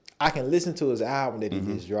 But I can listen to his album that he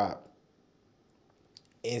just dropped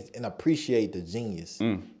and appreciate the genius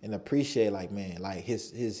and appreciate like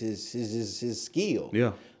his skill.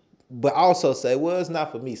 Yeah. But also say, well, it's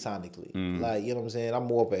not for me sonically. Like, you know what I'm saying? I'm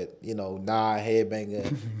more of a, headbanger.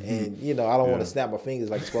 And, I don't want to snap my fingers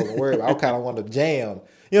like a spoken word. I kind of want to jam.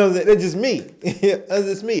 You know what I'm saying? That's just me. That's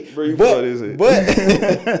just me. But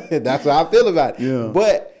that's how I feel about it. Yeah.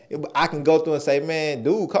 But I can go through and say, man,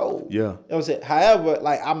 dude, cold. Yeah. You know what I'm saying? However,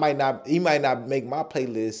 like he might not make my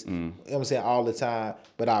playlist, you know what I'm saying, all the time,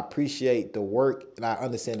 but I appreciate the work and I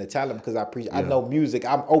understand the talent because I know music.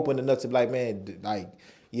 I'm open enough to be like, man, like,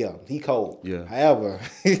 yeah, he cold. Yeah. However,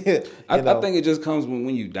 I think it just comes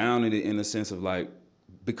when you down in it in the sense of like,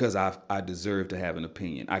 because I deserve to have an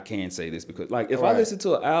opinion. I can say this because like if I listen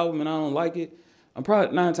to an album and I don't like it, I'm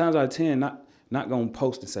probably 9 times out of 10 not gonna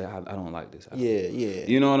post and say I don't like this. Yeah.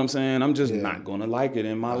 You know what I'm saying? I'm just not gonna like it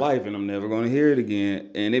in my life, and I'm never gonna hear it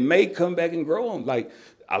again. And it may come back and grow on. Like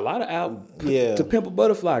a lot of albums, To Pimp a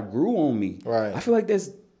Butterfly grew on me. Right. I feel like that's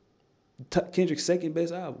Kendrick's second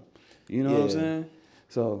best album. You know what I'm saying?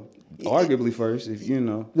 So arguably first, if you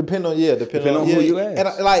know. Depend on who you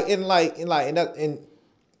ask.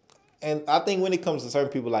 And I think when it comes to certain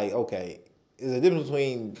people, like, okay, there's a difference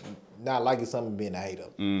between not liking something and being a hater.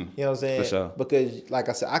 You know what I'm saying? For sure. Because like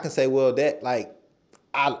I said, I can say, well, that like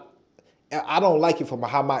I don't like it from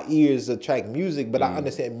how my ears attract music, but I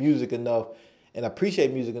understand music enough and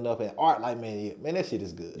appreciate music enough and art, like, man, that shit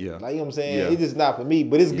is good. Yeah. Like, you know what I'm saying? Yeah. It's just not for me,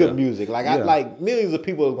 but it's good music. Like, I like millions of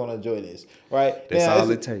people are gonna enjoy this, right? That's all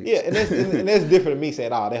it takes. Yeah, and that's different than me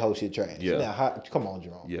saying, oh, that whole shit trash. Yeah. Now, come on,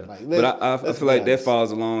 Jerome. Yeah. Like, but I feel like that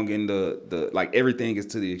falls along in the like everything is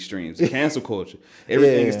to the extremes. The cancel culture.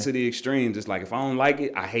 Everything is to the extremes. It's like if I don't like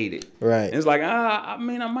it, I hate it. Right. And it's like, I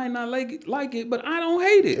mean, I might not like it, but I don't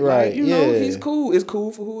hate it. Right. Like, you know, he's cool. It's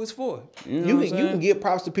cool for who it's for. You know you can give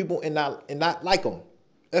props to people and not like them.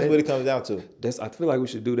 That's what it comes down to. I feel like we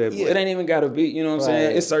should do that. Yeah. It ain't even gotta be, you know what I'm saying?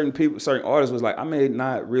 Right. It's certain people, certain artists was like, I may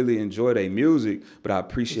not really enjoy their music, but I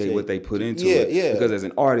appreciate what they put into it. Yeah. Because as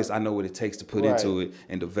an artist, I know what it takes to put Right. into it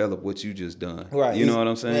and develop what you just done. Right. You know what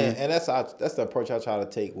I'm saying? Man, and that's the approach I try to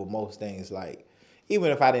take with most things. Like, even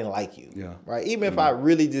if I didn't like you, Yeah. right? Even if I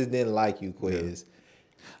really just didn't like you, Quez.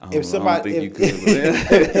 I don't think you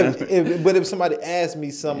could. But if somebody asks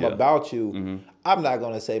me something Yeah. about you, I'm not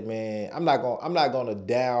gonna say, man, I'm not gonna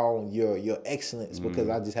down your excellence because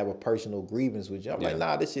I just have a personal grievance with you. I'm like,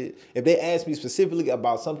 nah, this shit. If they ask me specifically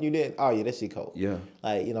about something you didn't, oh yeah, that shit cold. Yeah.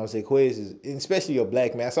 Like, you know what I'm saying? Quez is, especially your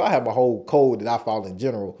black man. So I have my whole code that I follow in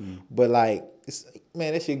general. But like,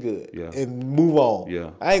 man, that shit good. Yeah. And move on.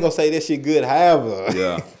 Yeah. I ain't gonna say that shit good, however.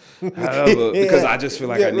 Yeah. However, because I just feel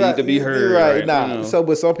like I need to be heard. Right. Nah. You know? So,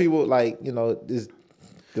 but some people, like, you know, the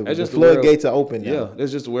just the floodgates are open now. Yeah,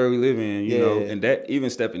 that's just the world we live in, you know. Yeah. And that,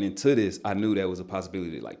 even stepping into this, I knew that was a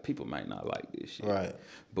possibility. Like, people might not like this shit. Right.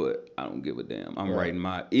 But I don't give a damn. I'm writing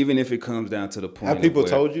my, even if it comes down to the point. Have people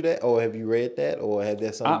told you that? Or have you read that? Or have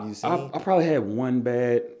that something you seen? I probably had one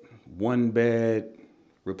bad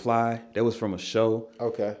reply. That was from a show.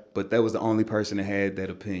 Okay. But that was the only person that had that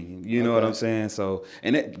opinion. You know Okay. what I'm saying? So,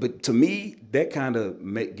 but to me, that kind of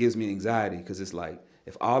gives me anxiety because it's like,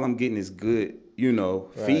 if all I'm getting is good, you know,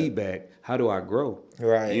 feedback, how do I grow?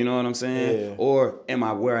 Right. You know what I'm saying? Yeah. Or am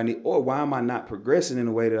I where I need, or why am I not progressing in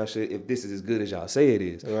the way that I should if this is as good as y'all say it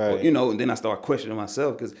is? Right. Or, you know, and then I start questioning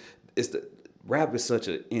myself because rap is such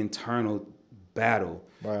an internal battle.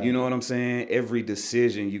 Right. You know what I'm saying? Every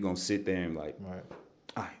decision you're going to sit there and like, Right.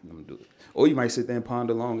 all right, I'm going to do it. Or you might sit there and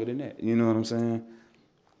ponder longer than that. You know what I'm saying?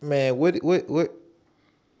 Man, what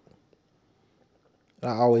I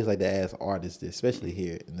always like to ask artists this, especially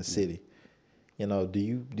here in the city. You know, do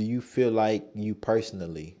you feel like you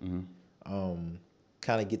personally kind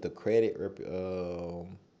of get the credit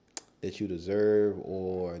that you deserve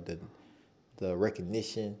or the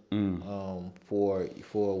recognition for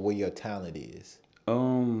where your talent is? I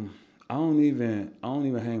don't even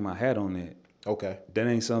hang my hat on that. Okay. That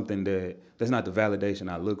ain't something that's not the validation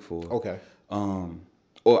I look for. Okay.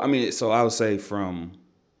 Or I mean, so I would say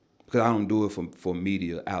because I don't do it for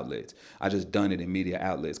media outlets. I just done it in media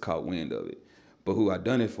outlets, caught wind of it. But who I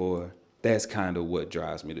done it for, that's kind of what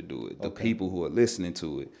drives me to do it. The people who are listening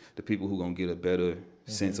to it, the people who gonna get a better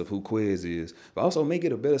sense of who Quez is, but also may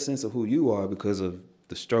get a better sense of who you are because of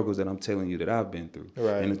the struggles that I'm telling you that I've been through,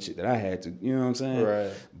 right, and the shit that I had to, you know what I'm saying?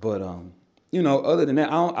 Right. But you know, other than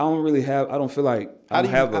that, I don't feel like I don't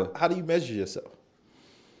have how do you measure yourself?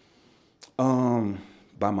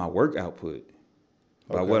 By my work output,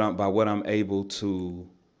 by what I'm able to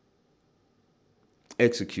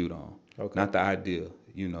execute on. Okay. Not the idea.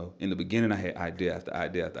 You know, in the beginning I had idea after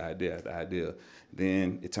idea after idea after idea.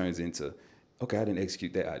 Then it turns into, okay, I didn't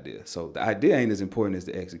execute that idea. So the idea ain't as important as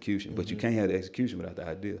the execution, but you can't have the execution without the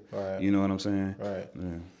idea. Right. You know what I'm saying? Right.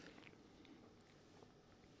 Yeah.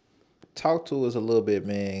 Talk to us a little bit,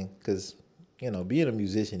 man, because, you know, being a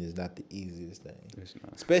musician is not the easiest thing. It's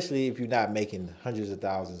not. Especially if you're not making hundreds of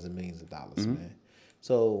thousands and millions of dollars, man.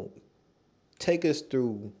 So take us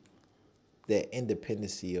through that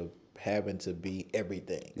independency of having to be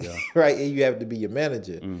everything, right? And you have to be your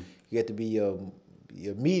manager. You have to be your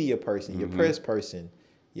media person, your press person,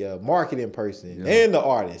 your marketing person, and the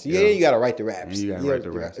artist. Yeah, you got to write the raps. And you got to write the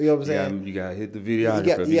raps. You know what I'm saying? You got to hit the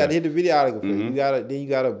videographer. You got to hit the videographer. You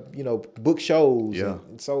got to you know, book shows. Yeah.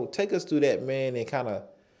 And so take us through that, man, and kind of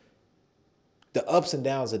the ups and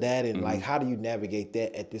downs of that, and like how do you navigate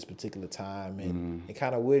that at this particular time, and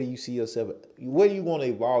kind of where do you see yourself? Where do you want to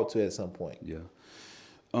evolve to at some point? Yeah.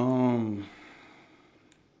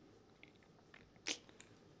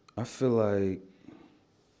 I feel like,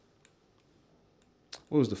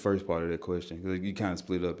 what was the first part of that question? Because you kind of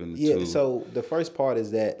split up into two. Yeah, so the first part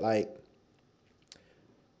is that, like,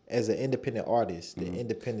 as an independent artist, the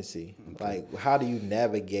independency, like, how do you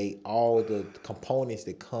navigate all the components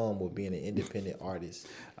that come with being an independent artist?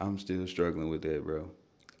 I'm still struggling with that, bro.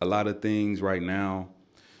 A lot of things right now,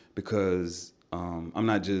 because I'm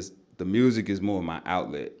not just, the music is more my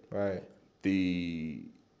outlet. Right. The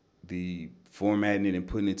formatting it and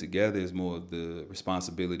putting it together is more of the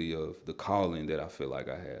responsibility of the calling that I feel like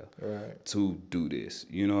I have to do this.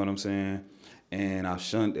 You know what I'm saying? And I've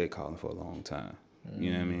shunned that calling for a long time.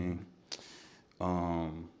 You know what I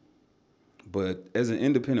mean? But as an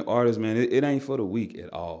independent artist, man, it ain't for the weak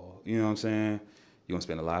at all. You know what I'm saying? You're gonna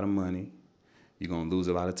spend a lot of money. You're gonna lose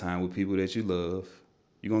a lot of time with people that you love.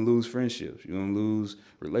 You're gonna lose friendships. You're gonna lose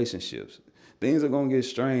relationships. Things are gonna get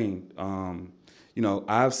strained. You know,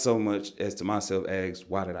 I've so much as to myself asked,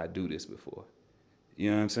 why did I do this before? You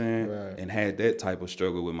know what I'm saying? Right. And had that type of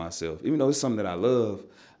struggle with myself. Even though it's something that I love,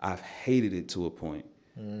 I've hated it to a point.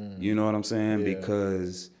 You know what I'm saying? Yeah.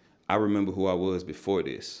 Because I remember who I was before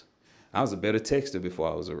this. I was a better texter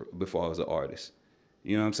before I was an artist.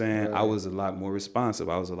 You know what I'm saying? Right. I was a lot more responsive.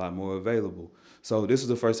 I was a lot more available. So this was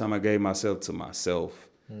the first time I gave myself to myself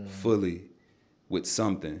fully with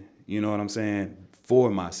something. You know what I'm saying? For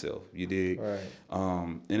myself. You dig? Right.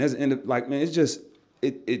 And as man, it's just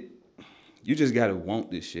it. You just gotta want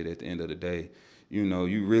this shit at the end of the day. You know,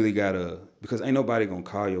 you really gotta, because ain't nobody gonna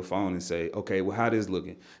call your phone and say, okay, well, how this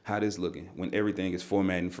looking, when everything is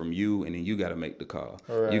formatting from you, and then you gotta make the call.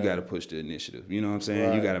 Right. You gotta push the initiative. You know what I'm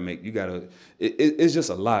saying? Right. It's just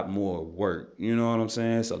a lot more work. You know what I'm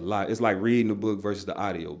saying? It's a lot. It's like reading the book versus the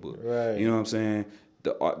audio book. Right. You know what I'm saying?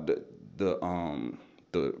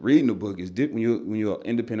 The reading the book is different. When you're an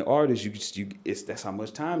independent artist, that's how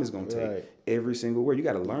much time it's gonna take. Right. Every single word, you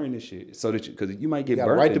got to learn this shit so that because you might get You gotta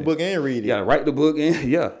burnt. write the in book it. and read it. You gotta write the book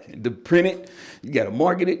and to print it. You gotta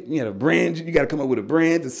market it. You gotta brand. You gotta come up with a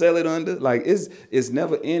brand to sell it under. Like it's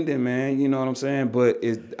never ending, man. You know what I'm saying? But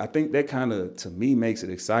I think that kind of to me makes it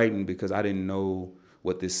exciting because I didn't know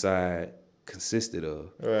what this side consisted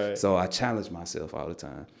of. Right. So I challenge myself all the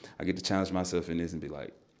time. I get to challenge myself in this and be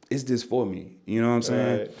like, is this for me? You know what I'm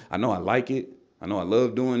saying? Right. I know I like it. I know I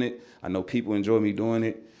love doing it. I know people enjoy me doing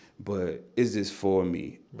it. But is this for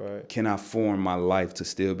me? Right. Can I form my life to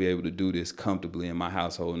still be able to do this comfortably in my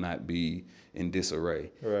household, not be in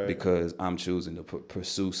disarray? Right. Because I'm choosing to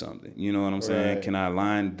pursue something. You know what I'm saying? Right. Can I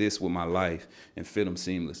align this with my life and fit them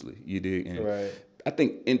seamlessly? You dig? And Right. I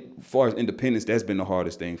think as far as independence, that's been the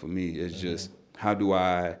hardest thing for me. Is just how do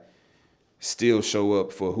I still show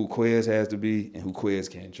up for who Quez has to be and who Quez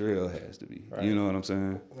Cantrell has to be. Right. You know what I'm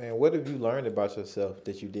saying? Man, what have you learned about yourself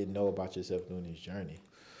that you didn't know about yourself during this journey?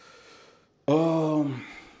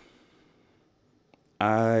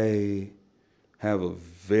 I have a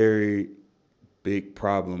very big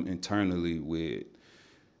problem internally with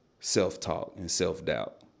self-talk and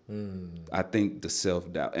self-doubt. I think the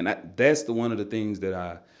self-doubt, and that's one of the things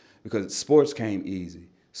that because sports came easy.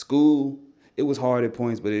 School, it was hard at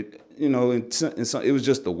points, but it was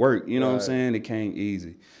just the work. You know what I'm saying? It came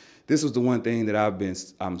easy. This was the one thing that I have been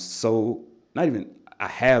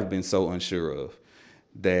so unsure of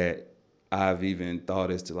that I've even thought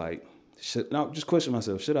as to like, just question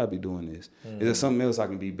myself, should I be doing this? Is there something else I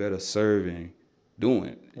can be better serving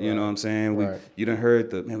doing? You know what I'm saying? You done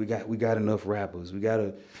heard we got enough rappers. We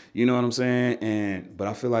gotta, you know what I'm saying? But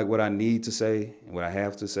I feel like what I need to say and what I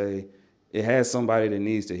have to say, it has somebody that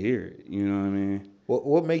needs to hear it. You know what I mean?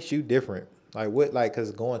 What makes you different?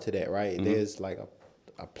 Because going to that, right? There's like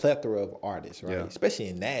a plethora of artists, right? Yeah. Especially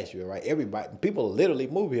in Nashville, right? People literally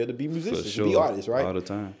move here to be musicians, For sure. to be artists, right? All the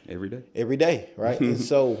time, every day. Every day, right? And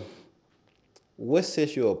so, what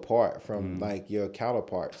sets you apart from like your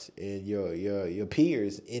counterparts and your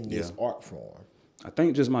peers in this art form? I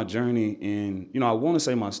think just my journey in, I want to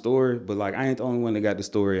say my story, but like I ain't the only one that got the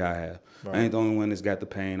story I have. Right. I ain't the only one that's got the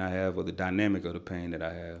pain I have or the dynamic of the pain that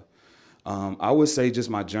I have. I would say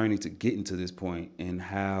just my journey to getting to this point and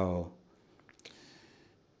how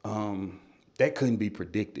that couldn't be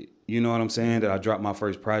predicted. You know what I'm saying? That I dropped my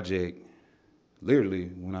first project literally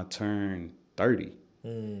when I turned 30.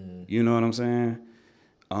 You know what I'm saying?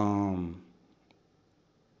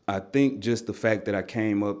 I think just the fact that I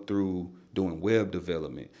came up through doing web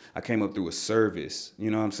development. I came up through a service.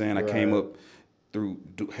 You know what I'm saying? Right. I came up through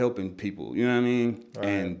helping people. You know what I mean? Right.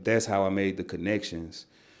 And that's how I made the connections.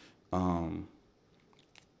 I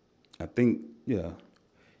think, yeah.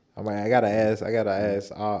 I mean, I gotta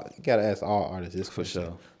ask all artists this question. For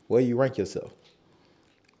sure. Where you rank yourself?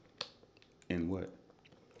 In what?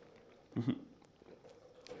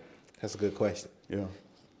 That's a good question. Yeah.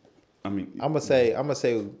 I mean, I'm gonna say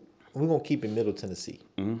we're gonna keep in Middle Tennessee.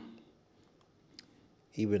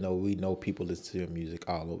 Even though we know people listen to your music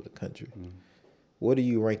all over the country. What do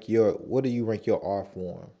you rank your art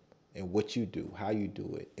form and what you do, how you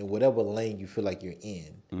do it, in whatever lane you feel like you're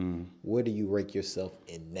in? Where do you rank yourself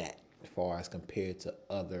in that as far as compared to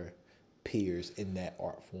other peers in that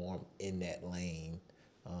art form, in that lane,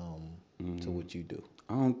 to what you do?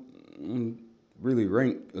 I don't really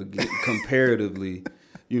rank comparatively.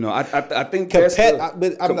 I think that's I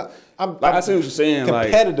see what you're saying.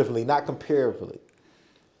 Competitively, not comparatively.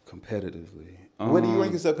 Competitively. Where do you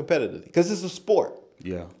rank yourself competitively? Because it's a sport.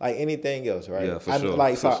 Yeah. Like anything else, right? Yeah, for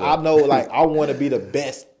sure. I know, like, I want to be the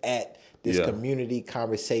best at this community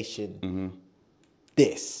conversation.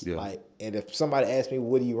 This. Yeah. Like, and if somebody asks me,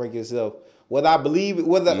 where do you rank yourself? Whether I believe it,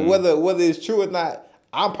 whether it's true or not,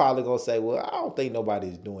 I'm probably gonna say, well, I don't think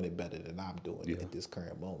nobody's doing it better than I'm doing it Yeah. at this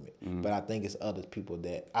current moment. But I think it's other people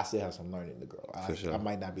that I still have some learning to grow. Sure. I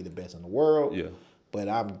might not be the best in the world, Yeah. but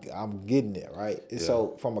I'm getting there, right? And Yeah.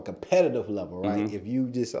 so from a competitive level, right? If you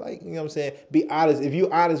just like, you know what I'm saying, be honest. If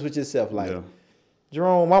you're honest with yourself, like, Yeah.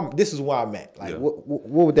 Jerome, this is where I'm at. Like, Yeah. what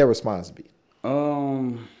would that response be?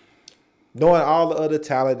 Knowing all the other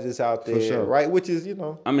talent that's out there, sure. right? Which is, you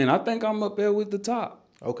know, I mean, I think I'm up there with the top.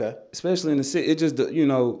 okay. Especially in the city, it just, you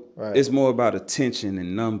know, Right. it's more about attention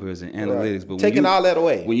and numbers and analytics. Right. But Taking all that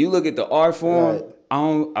away. when you look at the art form, Right.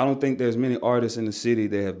 I don't think there's many artists in the city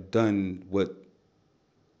that have done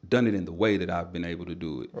it in the way that I've been able to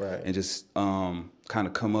do it, Right. and just kind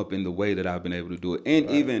of come up in the way that I've been able to do it. And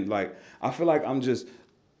even like I feel like I'm just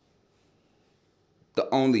the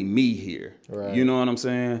only me here. Right. You know what I'm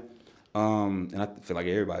saying? And I feel like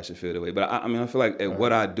everybody should feel that way. But I mean, I feel like at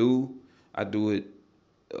what I do it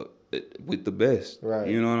with the best. Right.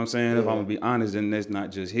 You know what I'm saying? If Yeah. I'm gonna be honest, and that's not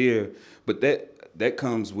just here, but that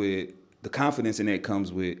comes with the confidence, and that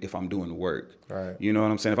comes with if I'm doing the work. Right. You know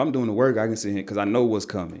what I'm saying? If I'm doing the work, I can sit here because I know what's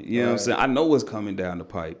coming. You know what I'm Right. saying? I know what's coming down the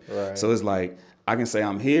pipe. Right. So it's like I can say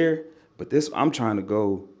I'm here, but I'm trying to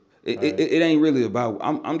go. It Right. it ain't really about.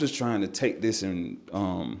 I'm just trying to take this and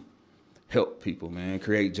help people, man,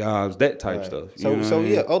 create jobs, that type Right. stuff. You So know what so I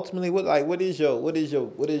mean? yeah, ultimately, what is your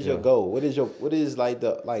goal? What is like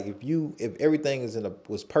if everything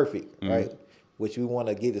was perfect, right? Which we want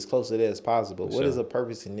to get as close to that as possible. What is a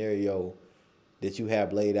perfect scenario that you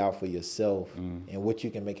have laid out for yourself and what you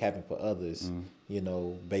can make happen for others? You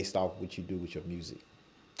know, based off what you do with your music.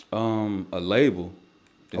 A label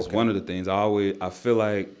is Okay. one of the things. I feel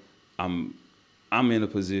like I'm in a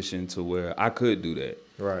position to where I could do that.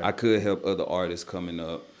 Right. I could help other artists coming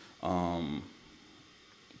up.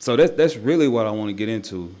 So that's really what I want to get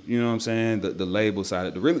into. You know what I'm saying? The label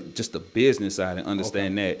side, really just the business side, and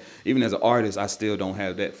understand that. Even as an artist, I still don't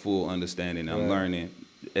have that full understanding. I'm learning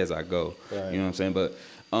as I go. Right. You know what I'm saying? But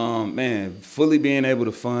man, fully being able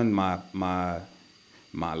to fund my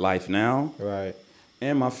life now, Right.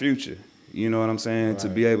 and my future. You know what I'm saying? To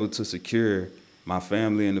Right. be able to secure my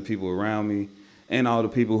family and the people around me, and all the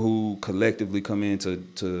people who collectively come in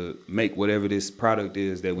to make whatever this product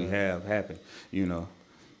is that we have happen. You know.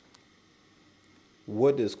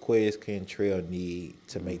 What does Quez Cantrell need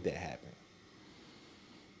to make that happen?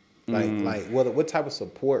 Like what type of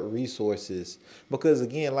support resources? Because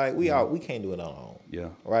again, like we can't do it on our own. Yeah.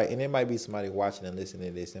 Right. And there might be somebody watching and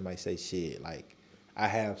listening to this and might say, shit, like I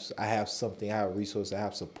have something, I have a resource, I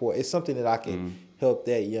have support. It's something that I can help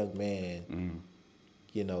that young man,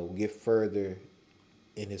 you know, get further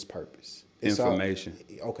in his purpose. Information.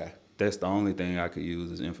 Okay. That's the only thing I could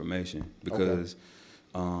use is information, because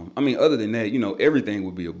I mean, other than that, you know, everything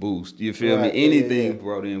would be a boost. You feel Right, me? yeah, Anything yeah.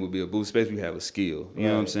 brought in would be a boost, especially if you have a skill. You know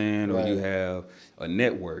what I'm Right, saying? Or you right. have a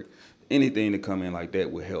network. Anything to come in like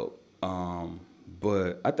that would help.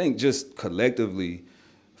 But I think just collectively,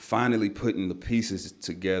 finally putting the pieces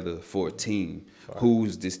together for a team. Right.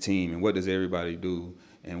 Who's this team, and what does everybody do,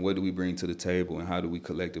 and what do we bring to the table, and how do we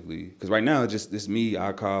collectively? Because right now it's just me.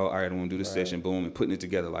 I call, all right, I want to do this session, boom, and putting it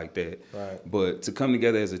together like that. Right. But to come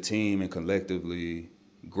together as a team and collectively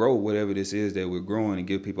grow whatever this is that we're growing, and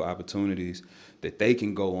give people opportunities that they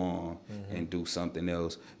can go on and do something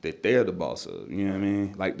else that they're the boss of. You know what I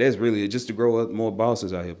mean? Like, that's really it, just to grow up more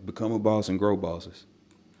bosses out here. Become a boss and grow bosses.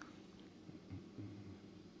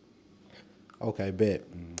 Okay, bet.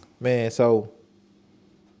 Man, so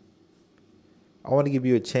I want to give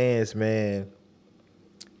you a chance, man,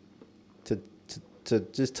 to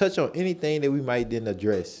just touch on anything that we might didn't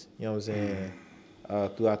address. You know what I'm saying?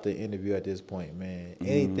 Throughout the interview at this point, man.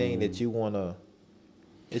 Anything that you wanna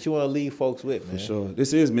leave folks with, man. For sure.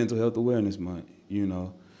 This is Mental Health Awareness Month, you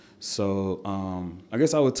know. So I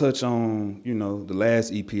guess I would touch on, you know, the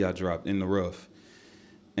last EP I dropped, In the Rough.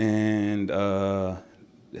 And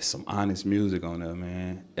there's some honest music on there,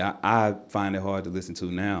 man. I find it hard to listen to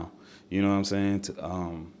now. You know what I'm saying?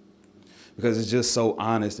 Because it's just so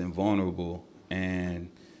honest and vulnerable. And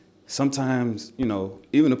sometimes, you know,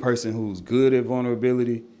 even a person who's good at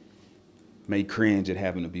vulnerability may cringe at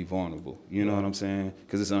having to be vulnerable. You know what I'm saying?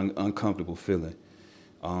 Because it's an uncomfortable feeling.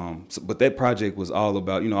 But that project was all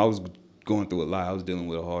about, you know, I was going through a lot. I was dealing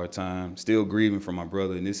with a hard time, still grieving from my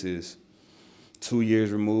brother. And this is 2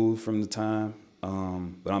 years removed from the time.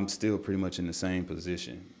 But I'm still pretty much in the same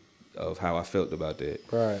position of how I felt about that.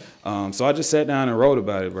 Right. So I just sat down and wrote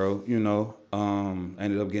about it, bro. You know,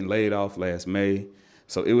 ended up getting laid off last May.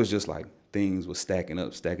 So it was just like things were stacking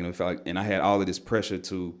up. It felt like, and I had all of this pressure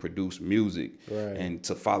to produce music and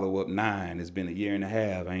to follow up 9. It's been a year and a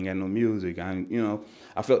half. I ain't got no music.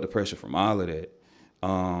 I felt the pressure from all of that.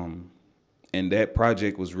 And that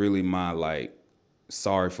project was really my like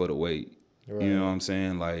sorry for the wait. Right. You know what I'm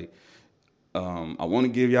saying? Like, I want to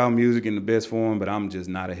give y'all music in the best form, but I'm just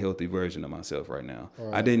not a healthy version of myself right now.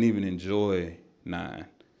 Right. I didn't even enjoy 9.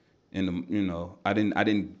 I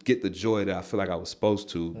didn't get the joy that I feel like I was supposed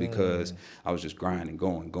to because I was just grinding,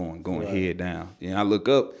 going, Right. head down. And I look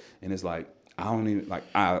up and it's like, I don't even, like,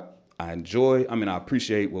 I enjoy, I mean, I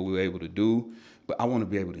appreciate what we were able to do, but I want to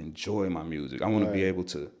be able to enjoy my music. I want to be able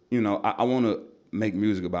to, I want to make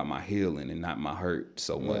music about my healing and not my hurt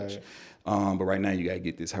so much. But right now you gotta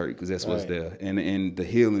get this hurt because that's what's there, and the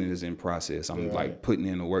healing is in process. I'm like putting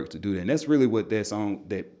in the work to do that, and that's really what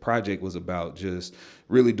that project was about. Just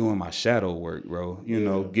really doing my shadow work, bro.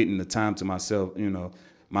 Getting the time to myself.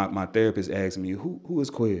 My therapist asked me, "Who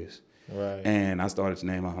is Quez?" Right. And I started to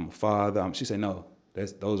name I'm a father. She said, "No,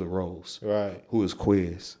 those are roles. Right. Who is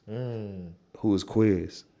Quez? Who is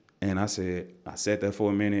Quez?" And I sat there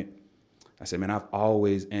for a minute. I said, "Man, I've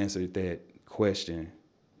always answered that question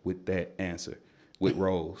with that answer, with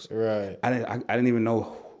roles. Right. I didn't even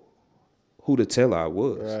know who to tell I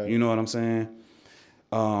was. Right. You know what I'm saying?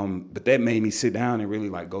 But that made me sit down and really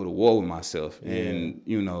like go to war with myself. Yeah. And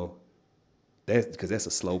that's because that's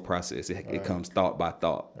a slow process. It comes thought by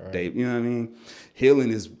thought. Right. Dave, you know what I mean?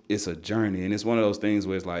 Healing it's a journey, and it's one of those things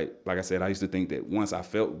where it's like I said, I used to think that once I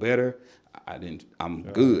felt better, I'm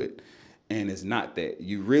good, and it's not that.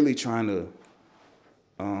 You really trying to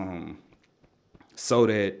sew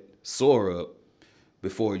that sore up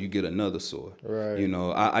before you get another sore. Right.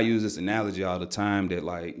 I use this analogy all the time that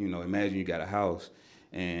like, imagine you got a house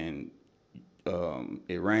and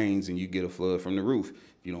it rains and you get a flood from the roof.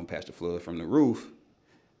 If you don't patch the flood from the roof,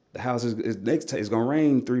 the house is it's gonna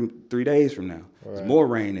rain three days from now. Right. There's more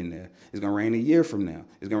rain in there. It's gonna rain a year from now.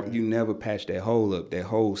 You never patch that hole up. That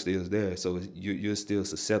hole still is there. So you're still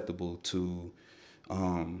susceptible to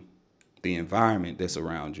the environment that's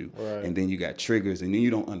around you. Right. And then you got triggers, and then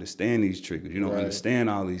you don't understand these triggers. You don't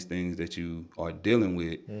understand all these things that you are dealing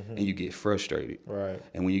with, and you get frustrated. Right.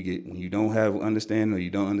 And when you don't have understanding or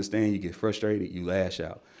you don't understand, you get frustrated, you lash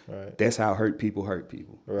out. Right. That's how hurt people.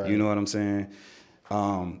 Right. You know what I'm saying?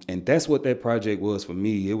 And that's what that project was for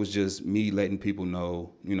me. It was just me letting people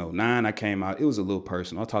know, 9, I came out, it was a little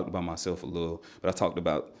personal. I talked about myself a little, but I talked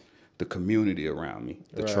about the community around me,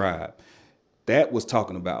 the tribe. That was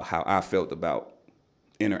talking about how I felt about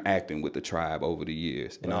interacting with the tribe over the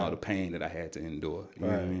years and all the pain that I had to endure. You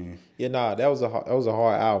know what I mean? Yeah, that was a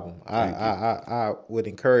hard album. I would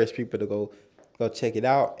encourage people to go check it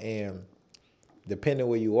out, and depending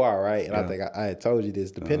where you are, right? And I think I had told you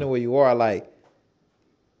this. Depending where you are, like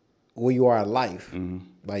where you are in life,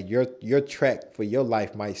 like your track for your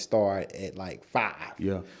life might start at like 5.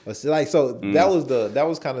 Yeah. But that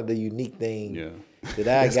was kind of the unique thing. Yeah. That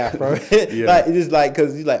I got from it. Like it's just like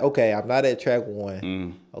because you're like, okay, I'm not at track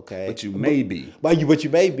 1. Okay. But you may be. But you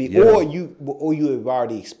may be. Or you have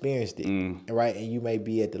already experienced it. Right. And you may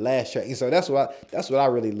be at the last track. And so that's what I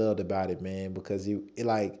really loved about it, man, because you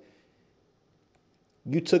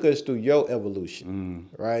took us through your evolution.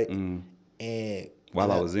 Right? And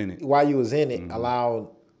while I was in it. While you was in it, allowed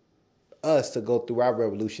us to go through our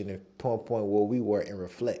revolution and point where we were and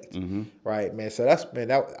reflect, right, man. So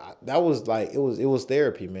that was like it was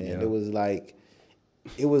therapy, man. It was like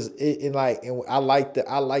and I like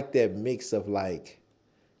that mix of like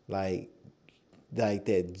that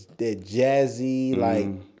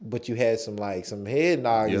jazzy but you had some head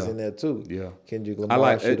noggins in there too. Yeah, Kendrick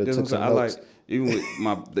Lamar should have took some notes. Even with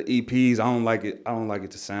the EPs, I don't like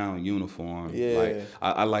it to sound uniform. Yeah. Like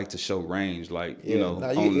I like to show range. Like on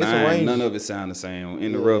it's 9, none of it sound the same.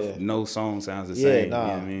 In the rough, no song sounds the same. You know what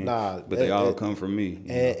I mean? But they all come from me.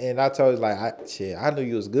 And I told you I knew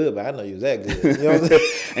you was good, but I know you was that good. You know what I'm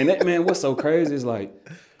saying? And that, man, what's so crazy is like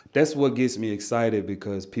that's what gets me excited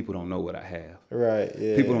because people don't know what I have. Right.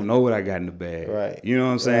 Yeah. People don't know what I got in the bag. Right. You know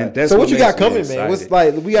what I'm saying? Right. That's so what you got coming, man? Excited. What's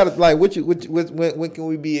like we got like when can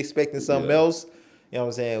we be expecting something else? You know what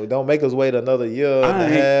I'm saying? Don't make us wait another year and a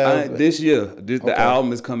half. This year. The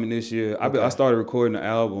album is coming this year. I started recording the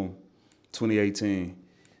album 2018.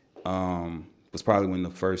 Was probably when the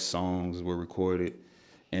first songs were recorded.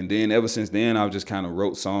 And then ever since then, I just kind of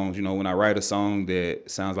wrote songs. When I write a song that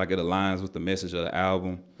sounds like it aligns with the message of the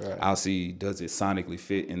album, I'll see, does it sonically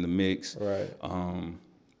fit in the mix? Right.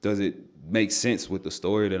 Does it make sense with the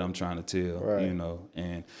story that I'm trying to tell? Right.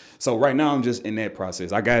 And so right now I'm just in that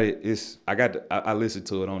process. I got it. I listened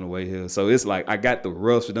to it on the way here. So it's like I got the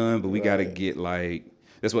roughs done, but we got to get like.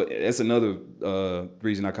 That's another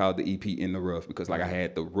reason I called the EP In the Rough, because like I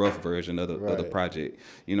had the rough version of the project.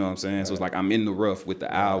 You know what I'm saying? So it's like I'm in the rough with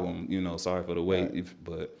the album, sorry for the wait.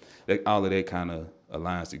 But all of that kind of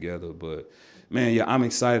aligns together. But man, yeah, I'm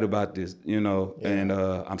excited about this, and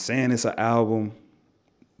I'm saying it's an album,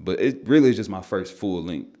 but it really is just my first full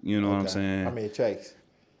length. You know what I'm saying? How many tracks?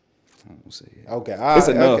 I won't say it. Okay, it's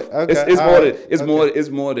enough. Okay, It's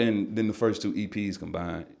more than the first 2 EPs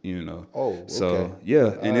combined. Oh, okay. So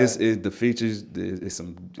yeah, and it's the features. It's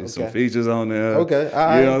some features on there. Okay, you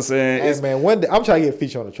know what I'm saying? Hey, man, one day I'm trying to get a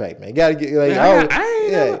feature on the track, man. Gotta get like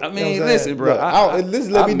listen, bro.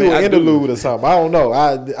 Let me do an interlude or something. I don't know.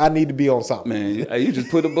 I need to be on something. Man, you just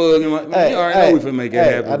put a bug in my. Man, you already know we finna make it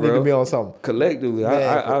happen, I bro. need to be on something Collectively.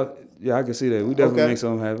 I can see that. We definitely make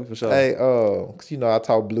something happen for sure. Hey, cause I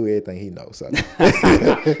taught Blue everything he knows. So. Shout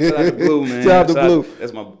out to Blue, man. Shout out to Blue.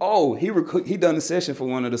 That's my. Oh, he done the session for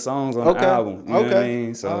one of the songs on the album. You know what I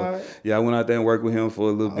mean? So I went out there and worked with him for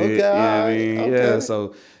a little bit. You know what I mean? Okay. Yeah.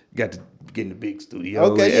 So got to get in the big studio.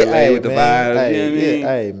 Okay, LA with the vibes. Hey, you know what I mean?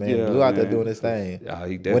 Hey, man, Blue out there doing his thing.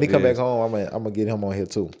 When he come back home, I'm gonna get him on here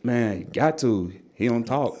too. Man, you got to. He don't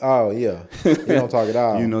talk. Oh yeah, he don't talk at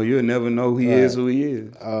all. You'll never know who he is who he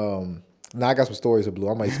is. Now I got some stories of Blue.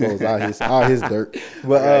 I'm gonna expose all his dirt.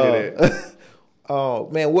 But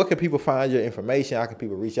man, where can people find your information? How can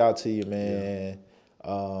people reach out to you, man?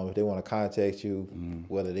 If they want to contact you,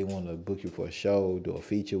 whether they want to book you for a show, do a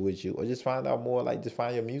feature with you, or just find out more, like just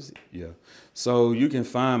find your music. Yeah. So you can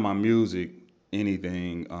find my music,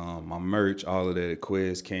 anything, my merch, all of that at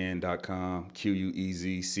quezcan.com, QUEZCAN.com.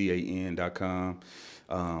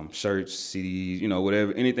 Shirts, CDs,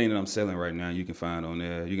 whatever, anything that I'm selling right now, you can find on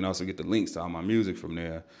there. You can also get the links to all my music from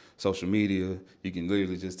there. Social media, you can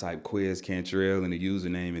literally just type Quez Cantrell, and the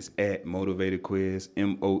username is @MotivatedQuez,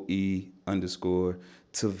 MOE_Tivated,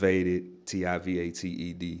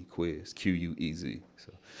 TIVATED, Quez, QUEZ.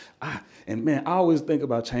 So, and man, I always think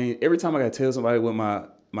about change. Every time I gotta tell somebody what my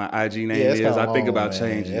IG name is, I think about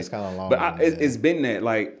changing. That's kind of long. But it's been that.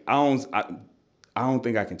 Like I don't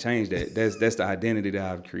think I can change that. That's the identity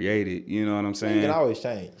that I've created. You know what I'm saying? You can always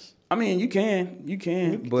change. I mean, you can,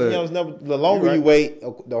 but it's never, the longer you wait,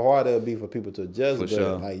 the harder it'll be for people to adjust. For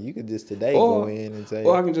sure. Like you could just go in and say,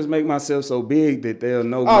 or I can just make myself so big that they'll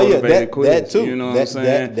know motivated Quez. That too. You know what I'm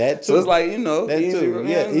saying? That too. So it's like that easy, too.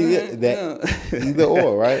 Either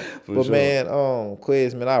or, right? But sure. Man,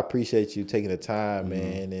 Quez, man, I appreciate you taking the time,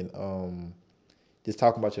 man, and just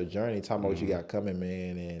talking about your journey, talking about what you got coming,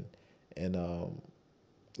 man, and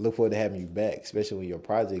look forward to having you back, especially when your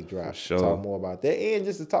project drops. Sure. Talk more about that, and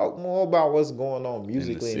just to talk more about what's going on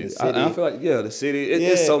musically in the city. I feel like the city.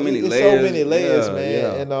 It's so many layers. So many layers,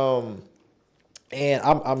 man. Yeah. And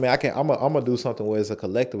I'm gonna do something where it's a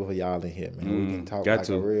collective of y'all in here, man. We can talk have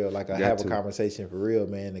a conversation for real,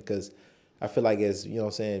 man. Because I feel like as me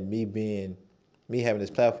having this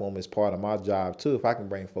platform is part of my job too. If I can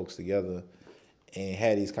bring folks together and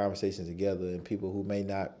have these conversations together, and people who may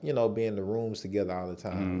not, be in the rooms together all the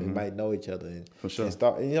time, they might know each other and, for sure. And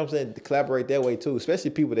start, what I'm saying, to collaborate that way too, especially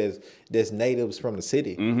people that's natives from the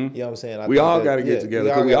city. You know what I'm saying? We all got to get together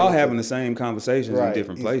because we all having the same conversations in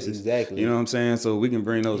different places. Exactly. You know what I'm saying? So we can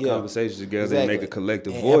bring those conversations together and make a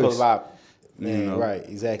collective voice. Man, right,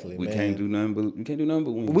 exactly. We can't do nothing but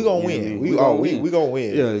win. We gonna win. We gonna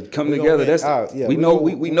win. Yeah, come together. We know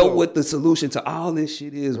what the solution to all this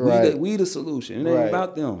shit is. Right. We the solution. It ain't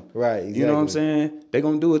about them. Right. Exactly. You know what I'm saying? They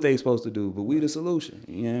gonna do what they supposed to do, but we the solution.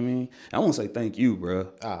 You know what I mean? I want to say thank you, bro.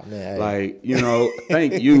 Man. Like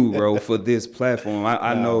thank you, bro, for this platform.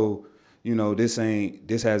 I know. This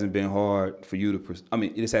hasn't been hard for you to pursue. I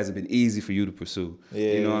mean, this hasn't been easy for you to pursue.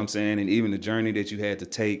 Yeah. You know what I'm saying? And even the journey that you had to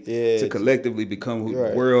take to collectively become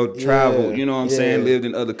world travel, you know what I'm saying? Lived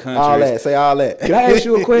in other countries. All that. Say all that. Can I ask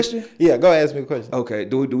you a question? Yeah, go ask me a question. Okay.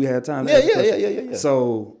 Do we have time? Yeah.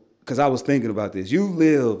 So, because I was thinking about this. You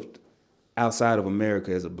lived outside of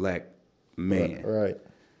America as a black man. Right.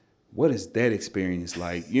 What is that experience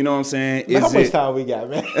like? You know what I'm saying? Man, how much time we got,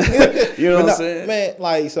 man? You know what I'm saying? Man,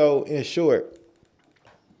 like, so in short,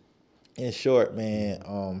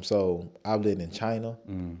 man, so I've lived in China,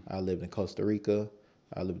 I lived in Costa Rica,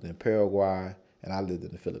 I lived in Paraguay, and I lived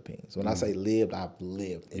in the Philippines. When I say lived, I've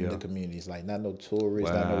lived in the communities, like not no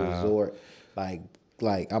tourist, not no resort,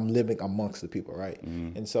 like I'm living amongst the people, right?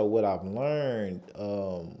 And so what I've learned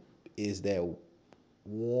is that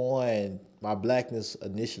one, my blackness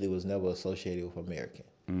initially was never associated with American.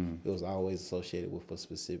 It was always associated with a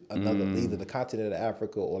specific either the continent of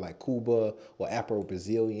Africa or like Cuba or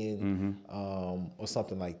Afro-Brazilian or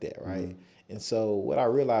something like that, right? And so what I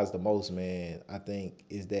realized the most, man, I think,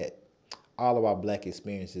 is that all of our black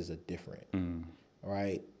experiences are different,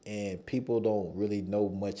 right? And people don't really know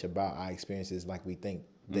much about our experiences like we think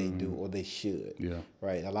they do or they should,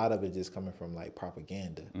 right? A lot of it just coming from like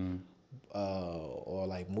propaganda. Or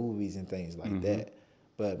like movies and things like that.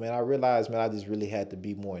 But man, I realized, man, I just really had to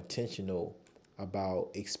be more intentional about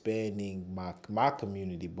expanding my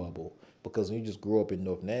community bubble, because when you just grew up in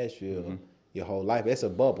North Nashville your whole life, that's a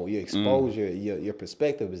bubble. Your exposure, your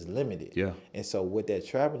perspective is limited. Yeah. And so what that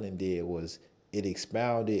traveling did was it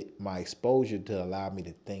expounded my exposure to allow me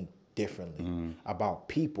to think differently about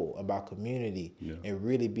people, about community, and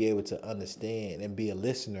really be able to understand and be a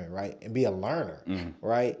listener, right? And be a learner,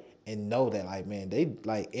 right? And know that, like, man, they,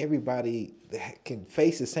 like, everybody can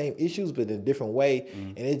face the same issues, but in a different way.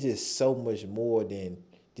 And it's just so much more than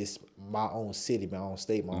just my own city, my own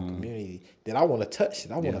state, my own community that I want to touch,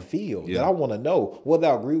 that I want to feel, that I want to know, whether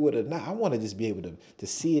I agree with it or not. I want to just be able to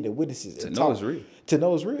see it and witness it. To know it's real. To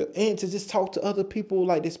know it's real. And to just talk to other people,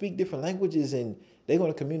 like, they speak different languages and they're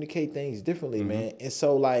going to communicate things differently, man. And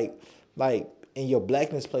so, like, and your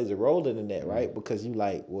blackness plays a role in that, right? Because you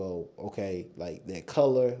like, well, okay, like that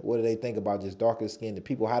color, what do they think about just darker skin? The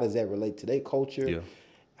people, how does that relate to their culture? Yeah.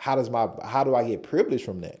 How do I get privilege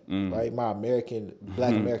from that, right? My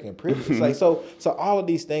Black American privilege. Like, so all of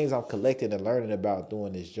these things I'm collecting and learning about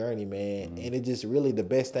during this journey, man. And it just really the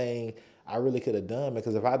best thing I really could have done,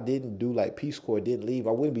 because if I didn't do like Peace Corps, didn't leave,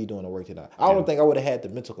 I wouldn't be doing the work that I don't think I would have had the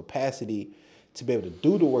mental capacity to be able to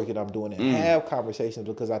do the work that I'm doing and have conversations,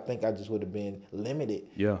 because I think I just would have been limited.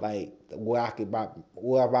 Yeah. Like where I could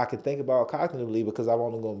think about cognitively, because I've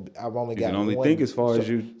only You got can only one, think as far as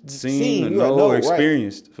you seen or you know know, or right.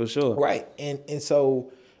 experienced, for sure. Right. And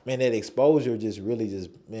so, man, that exposure just really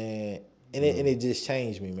man, and it just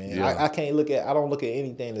changed me, man. Yeah. I don't look at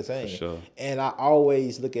anything the same. For sure. And I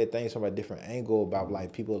always look at things from a different angle about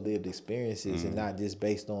like people lived experiences and not just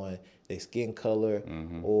based on their skin color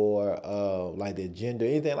or like their gender,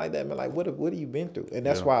 anything like that, man. Like what have you been through? And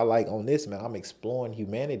that's why I like on this, man, I'm exploring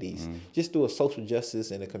humanities just through a social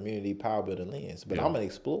justice and a community power building lens. But I'm an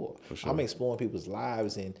explorer. Sure. I'm exploring people's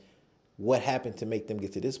lives and what happened to make them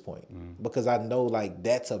get to this point, because I know like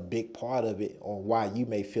that's a big part of it on why you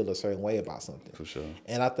may feel a certain way about something. For sure.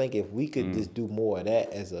 And I think if we could just do more of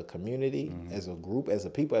that as a community, as a group, as a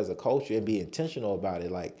people, as a culture, and be intentional about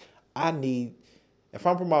it. Like if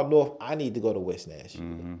I'm from out north, I need to go to West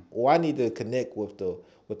Nashville, or I need to connect with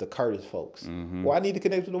the Curtis folks, or I need to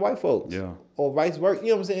connect with the white folks, or vice versa. You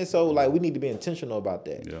know what I'm saying? So like we need to be intentional about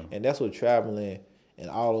that, and that's what traveling and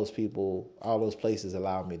all those people, all those places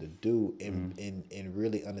allow me to do, and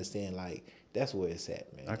really understand, like, that's where it's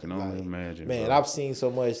at, man. I can only imagine, man. bro. I've seen so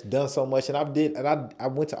much, done so much, and I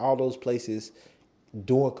went to all those places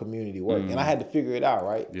doing community work, and I had to figure it out,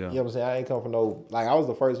 right? Yeah. You know what I'm saying? I ain't come from I was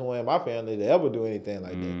the first one in my family to ever do anything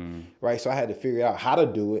like that, right? So I had to figure out how to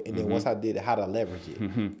do it, and then once I did it, how to leverage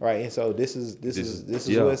it, right? And so this is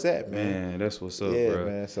where it's at, man. Man, that's what's up, Yeah, bro.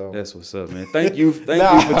 man, so- That's what's up, man. Thank you for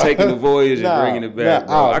taking the voyage and bringing it back,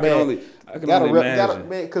 bro. I can only imagine.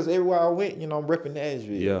 Man, because everywhere I went, you know, I'm repping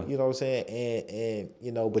Nashville. Yeah. You know what I'm saying? And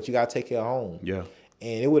you know, but you gotta take care of home. Yeah.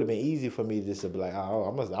 And it would have been easy for me just to be like, oh,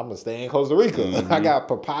 I'm gonna stay in Costa Rica. I got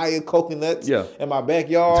papaya, coconuts in my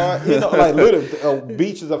backyard. You know, like literally,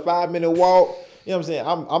 beach is a 5-minute walk. You know what I'm saying?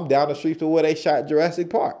 I'm down the street to where they shot Jurassic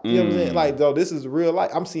Park. You know what I'm saying? Like, though, this is real life.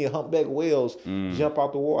 I'm seeing humpback whales jump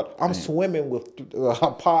out the water. I'm swimming with a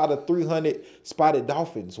pod of 300 spotted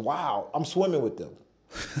dolphins. Wow, I'm swimming with them.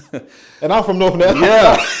 And I'm from North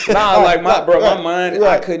Nashville. My mind,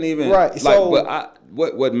 I couldn't even. Right. Like,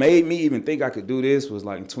 what made me even think I could do this was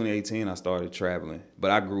like in 2018 I started traveling.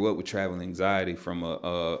 But I grew up with traveling anxiety from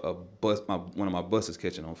a bus, one of my buses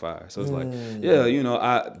catching on fire. So it's like,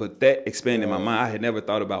 but that expanded my mind. I had never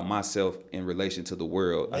thought about myself in relation to the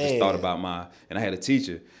world. I just thought about and I had a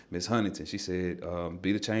teacher, Miss Huntington. She said,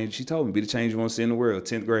 be the change. She told me, be the change you want to see in the world,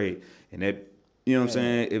 10th grade. And that, you know what I'm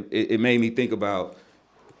saying? It made me think about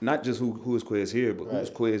not just who is Quez here, but who's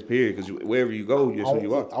Quez period. Because wherever you go, you're who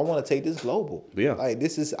you are. I want to take this global. Yeah, like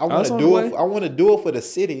this is. I want to do it. I want to do it for the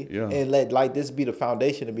city, and let like this be the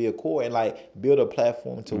foundation to be a core, and like build a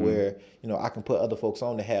platform to where I can put other folks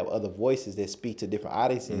on to have other voices that speak to different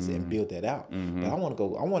audiences and build that out. But I want to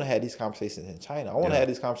go. I want to have these conversations in China. I want to have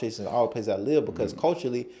these conversations in all the places I live, because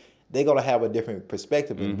culturally, they're going to have a different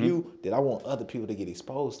perspective and view that I want other people to get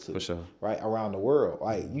exposed to. For sure. Right? Around the world.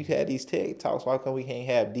 Like, you had these TED Talks. Why come we can't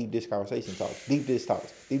have deep dish conversation talks? Deep dish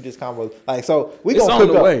talks. Deep dish convos. Like, so we going to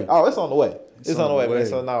cook up. Way. Oh, it's on the way. It's on the way, man.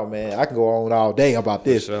 So now, man, I can go on all day about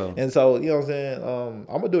this. Sure. And so, you know what I'm saying?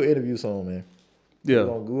 I'm going to do an interview soon, man. Yeah.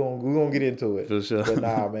 We're gonna get into it. For sure. But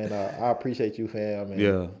nah, man, I appreciate you, fam. Man.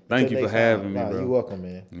 Yeah. Thank you for having me, bro. You're welcome,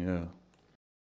 man. Yeah.